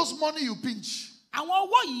 All those money you pinch,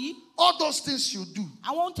 all those things you do,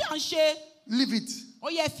 Leave it.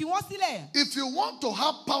 If you want to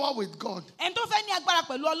have power with God,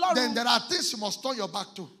 then there are things you must turn your back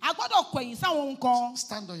to.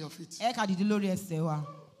 Stand on your feet.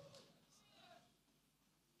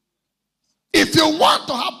 If you want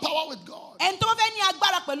to have power with God,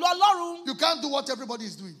 you can't do what everybody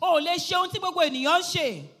is doing.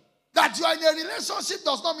 That you are in a relationship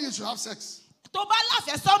does not mean you should have sex.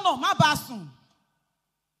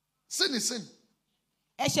 Sin is sin.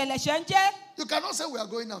 You cannot say we are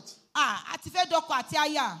going out.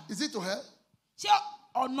 Is it to hell?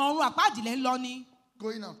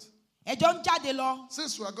 Going out.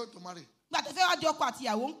 Since we are going to marry.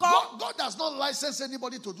 God does not license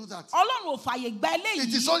anybody to do that.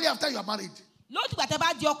 It is only after you are married. But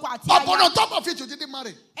on top of it, you didn't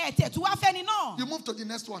marry. You move to the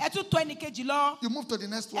next one. You move to the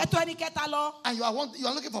next one. And you are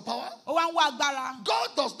looking for power. God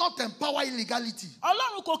does not empower illegality.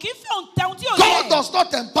 God does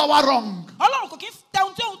not empower wrong.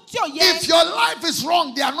 If your life is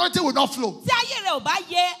wrong, the anointing will not flow.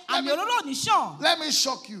 Let me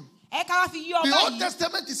shock you. The Old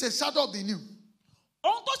Testament is a shadow of the New.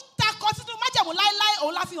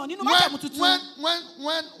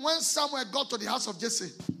 When Samuel got to the house of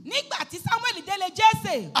Jesse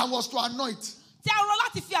and was to anoint,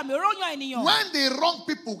 when the wrong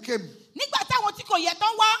people came,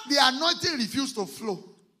 the anointing refused to flow.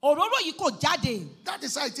 That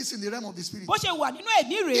is how it is in the realm of the spirit.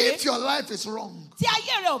 If your life is wrong,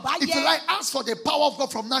 if you like, ask for the power of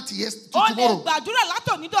God from now to tomorrow,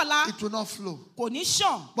 it will not flow.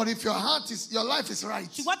 But if your life is right,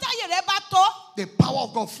 the power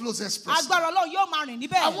of God flows expressly.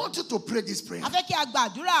 I want you to pray this prayer.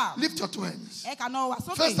 Lift your two hands.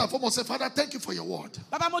 First and foremost, say, Father, thank you for your word.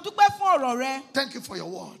 Thank you for your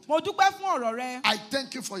word. I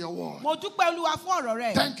thank you for your word.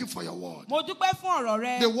 Thank you for your word.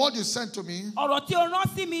 The word you sent to me.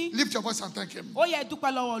 Lift your voice and thank him.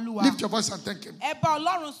 Lift your voice and thank him.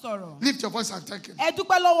 Lift your voice and thank him.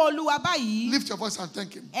 Lift your voice and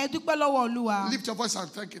thank him. Lift your voice and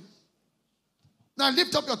thank him. Now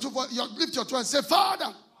lift up your two and say,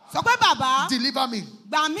 Father, deliver me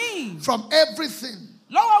from everything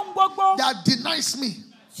that denies me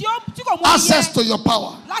access to your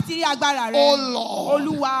power. Oh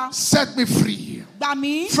Lord, set me free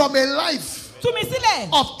from a life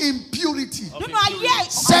of impurity.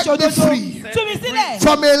 Set me free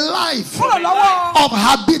from a life of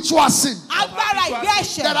habitual sin.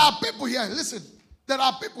 There are people here, listen. There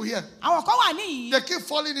are people here. They keep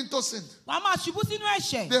falling into sin.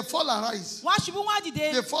 They fall and rise.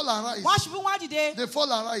 They fall and rise. They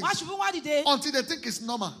fall and rise. Until they think it's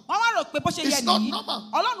normal. It's not normal.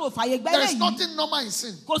 There is nothing normal in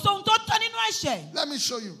sin. Let me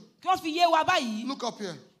show you. Look up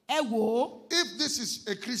here. If this is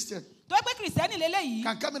a Christian,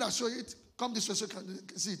 can come in and show it? Come this way so you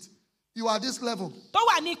can see it. You are this level.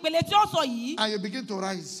 And you begin to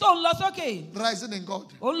rise. Rising in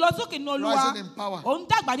God. Rising in power.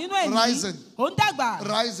 Rising.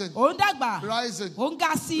 Rising. Rising.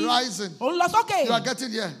 Rising. You are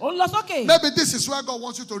getting here. Maybe this is where God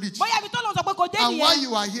wants you to reach. And while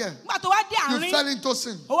you are here, you fell into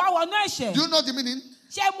sin. Do you know the meaning?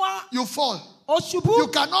 You fall. You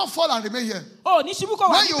cannot fall and remain here.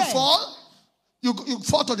 When you fall, you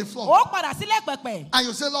fall to the floor. And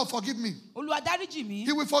you say, Lord, forgive me. He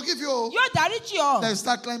will forgive you. Then you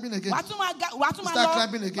start climbing again. You start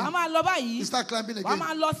climbing again. You start climbing again.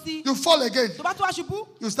 You fall again.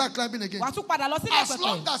 You start climbing again. As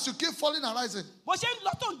long as you keep falling and rising,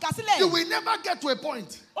 you will never get to a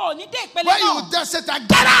point where you will dare Satan,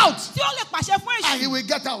 get out! And he will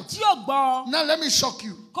get out. Now let me shock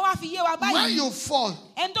you. When you fall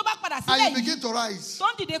and you begin to rise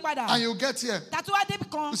and you get here,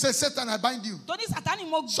 you say, Satan, I bind you.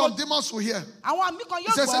 Some demons will hear.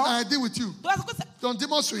 You say, Satan, I deal with you. Some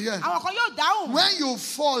demons will hear. When you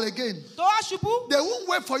fall again, they won't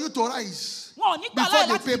wait for you to rise before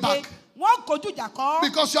they pay back.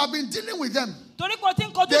 Because you have been dealing with them. They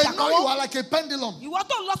know you are like a pendulum. You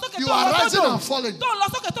are rising and falling.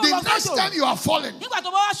 The next time you are falling,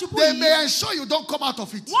 they may ensure you don't come out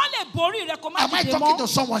of it. Am I talking to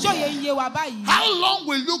someone here? How long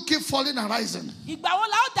will you keep falling and rising?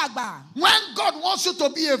 When God wants you to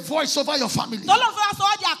be a voice over your family,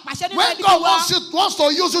 when God wants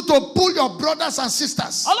to use you to pull your brothers and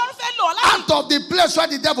sisters out of the place where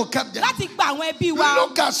the devil kept them,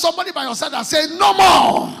 look at somebody by your side and say, no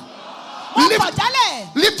more.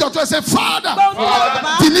 Lift your voice and say, Father,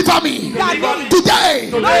 deliver me today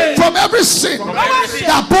from every sin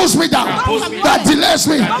that pulls me down, that delays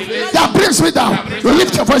me, that brings me down.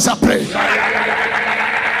 Lift your voice and pray.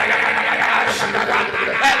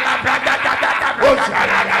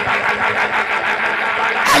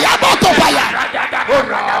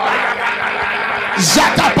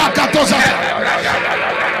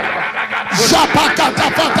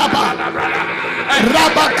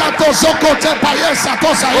 Rabakato Zokote Payesa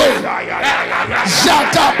Tosae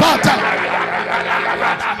Jatapata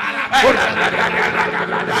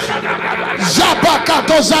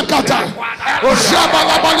Jabakato Zakata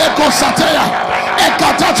Jabalabaleko Satea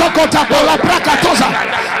Ekatacho Kotapola Prakatoza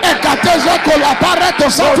Ekatezo Kolapareto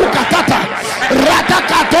Satu Katata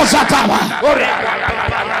Ratakato Zatava.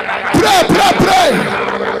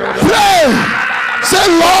 Pray. Say,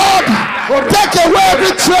 Lord, take away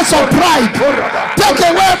every trace of pride. Take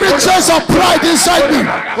away every trace of pride inside me.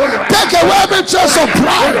 Take away every trace of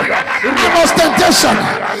pride and ostentation.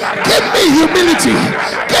 Give me humility.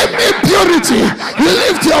 Give me purity.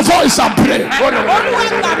 Lift your voice and pray.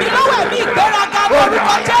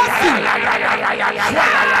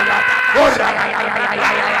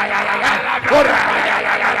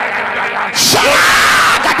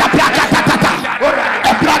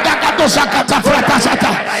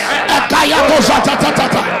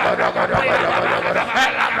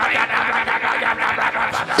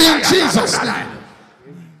 In Jesus' name.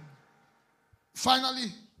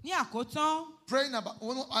 Finally, praying about,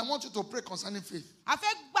 I want you to pray concerning faith.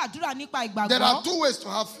 There are two ways to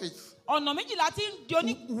have faith. One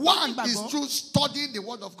is through studying the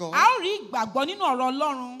word of God,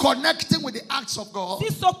 connecting with the acts of God.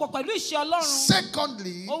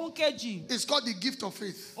 Secondly, it's called the gift of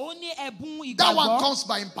faith. That one comes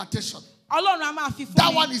by impartation.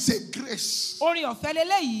 That one is a grace. So you are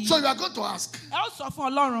going to ask, and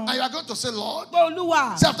you are going to say, Lord,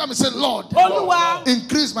 say after me, say, Lord,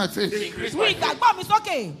 increase my faith.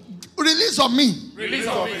 Release on me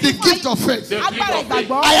the gift of faith.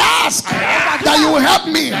 I ask that you will help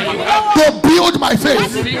me to build my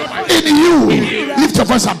faith in you. Lift your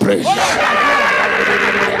voice and pray.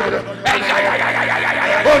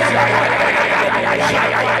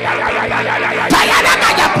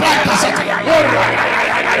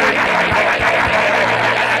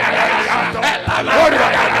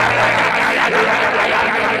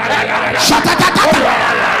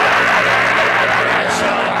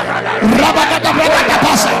 Rabakata brakata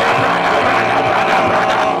pasa.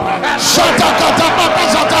 Shatakata baka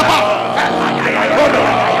zataba.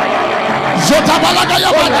 Zotabalaga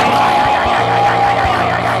yabada.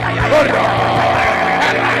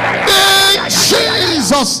 In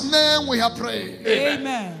Jesus' name we have prayed.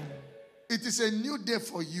 Amen. It is a new day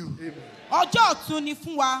for you. Amen.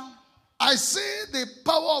 I see the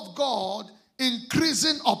power of God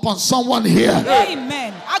increasing upon someone here.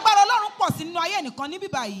 Amen.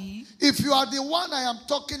 If you are the one I am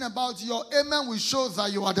talking about, your amen will show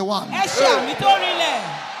that you are the one.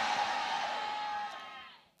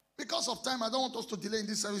 Because of time, I don't want us to delay in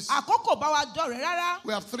this service.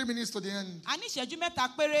 We have 3 minutes to the end.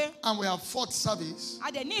 And we have fourth service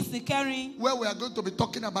where we are going to be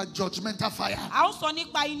talking about judgmental fire.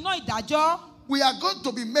 We are going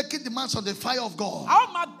to be making demands on the fire of God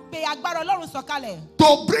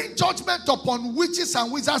to bring judgment upon witches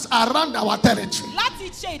and wizards around our territory.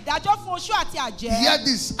 Hear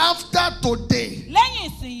this, after today,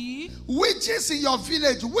 witches in your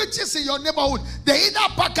village, witches in your neighborhood, they either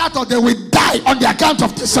pack out or they will die on the account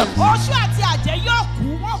of this service.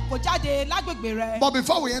 But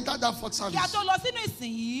before we enter that fourth service,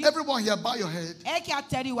 everyone here, bow your head,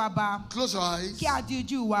 close your eyes,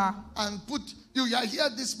 and put. You are here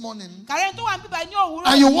this morning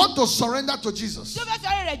and you want to surrender to Jesus,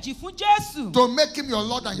 to make him your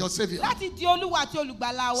Lord and your Savior. Say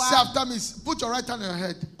after me, put your right hand on your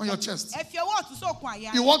head, on your chest.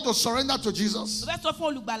 You want to surrender to Jesus,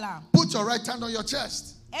 put your right hand on your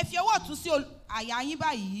chest.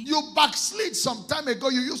 You backslid some time ago.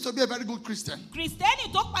 You used to be a very good Christian,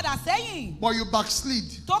 but you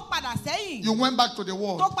backslid. You went back to the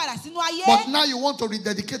world, but now you want to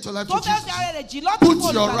rededicate your life to Jesus.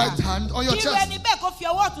 Put your right hand on your chest.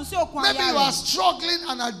 Maybe you are struggling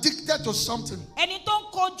and addicted to something. When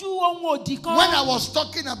I was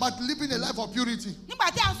talking about living a life of purity,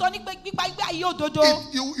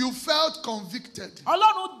 you felt convicted,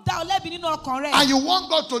 and you want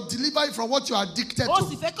God to deliver you from what you are addicted to.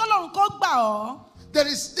 There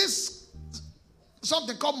is this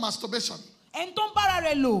something called masturbation.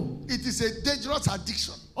 It is a dangerous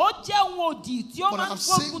addiction. But I've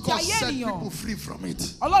seen God set people free from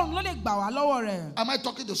it. Am I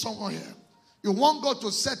talking to someone here? You want God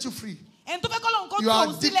to set you free. You are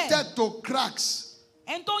addicted to cracks,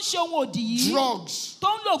 drugs,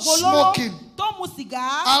 smoking,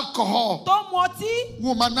 alcohol,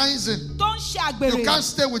 womanizing. You can't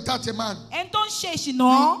stay without a man.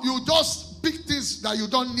 You just pick things that you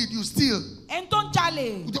don't need. You steal.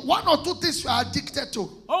 One or two things you are addicted to.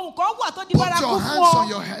 Put your hands on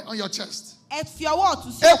your head, on your chest.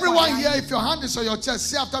 Everyone here, if your hand is on your chest,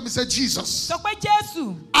 say after me, say, Jesus,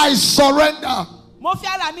 I surrender.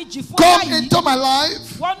 Come into my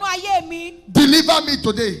life. Deliver me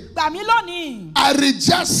today. I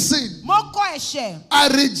reject sin. I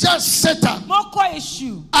reject Satan.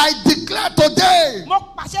 I declare today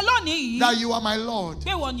that you are my Lord.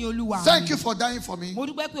 Thank you for dying for me.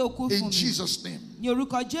 In Jesus' name.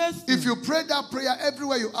 If you pray that prayer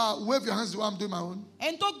everywhere you are, wave your hands the way I'm doing my own.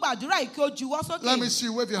 Let me see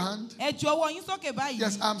you wave your hand.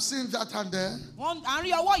 Yes, I'm seeing that hand there.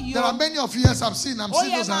 There are many of you. Yes, I'm seeing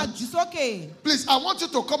those hands. Please, I want you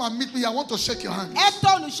to come and meet me. I want to shake your hand.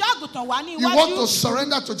 You want to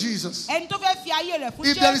surrender to Jesus.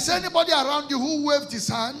 If there is anybody around you who waved his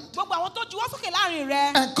hand,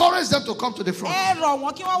 encourage them to come to the front.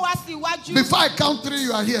 Before I count 3,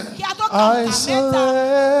 you are here. I surrender.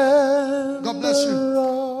 God bless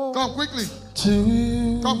you. Come quickly.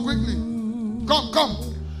 Come quickly. Come.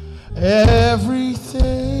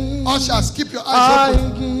 Everything. Ushers, keep your eyes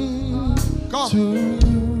open. Come.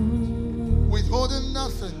 Withholding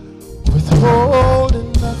nothing.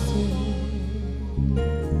 Withholding nothing.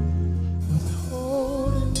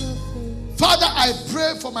 Withholding nothing. Father, I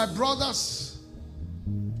pray for my brothers.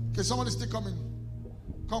 Okay, someone is still coming.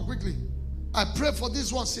 Come quickly. I pray for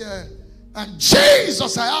these ones here. And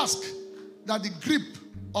Jesus, I ask that the grip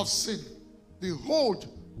of sin, the hold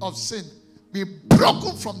of sin, be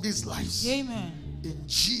broken from these lives. Amen. In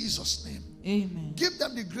Jesus' name. Amen. Give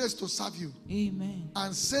them the grace to serve you. Amen.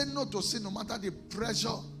 And say no to sin no matter the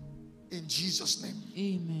pressure. In Jesus' name.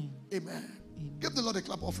 Amen. Amen. Give the Lord a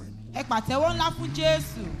clap offering.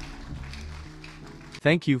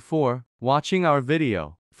 Thank you for watching our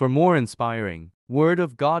video. For more inspiring Word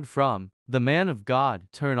of God from the Man of God,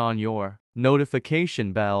 turn on your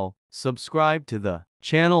notification bell, subscribe to the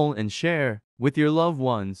channel and share with your loved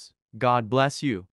ones. God bless you.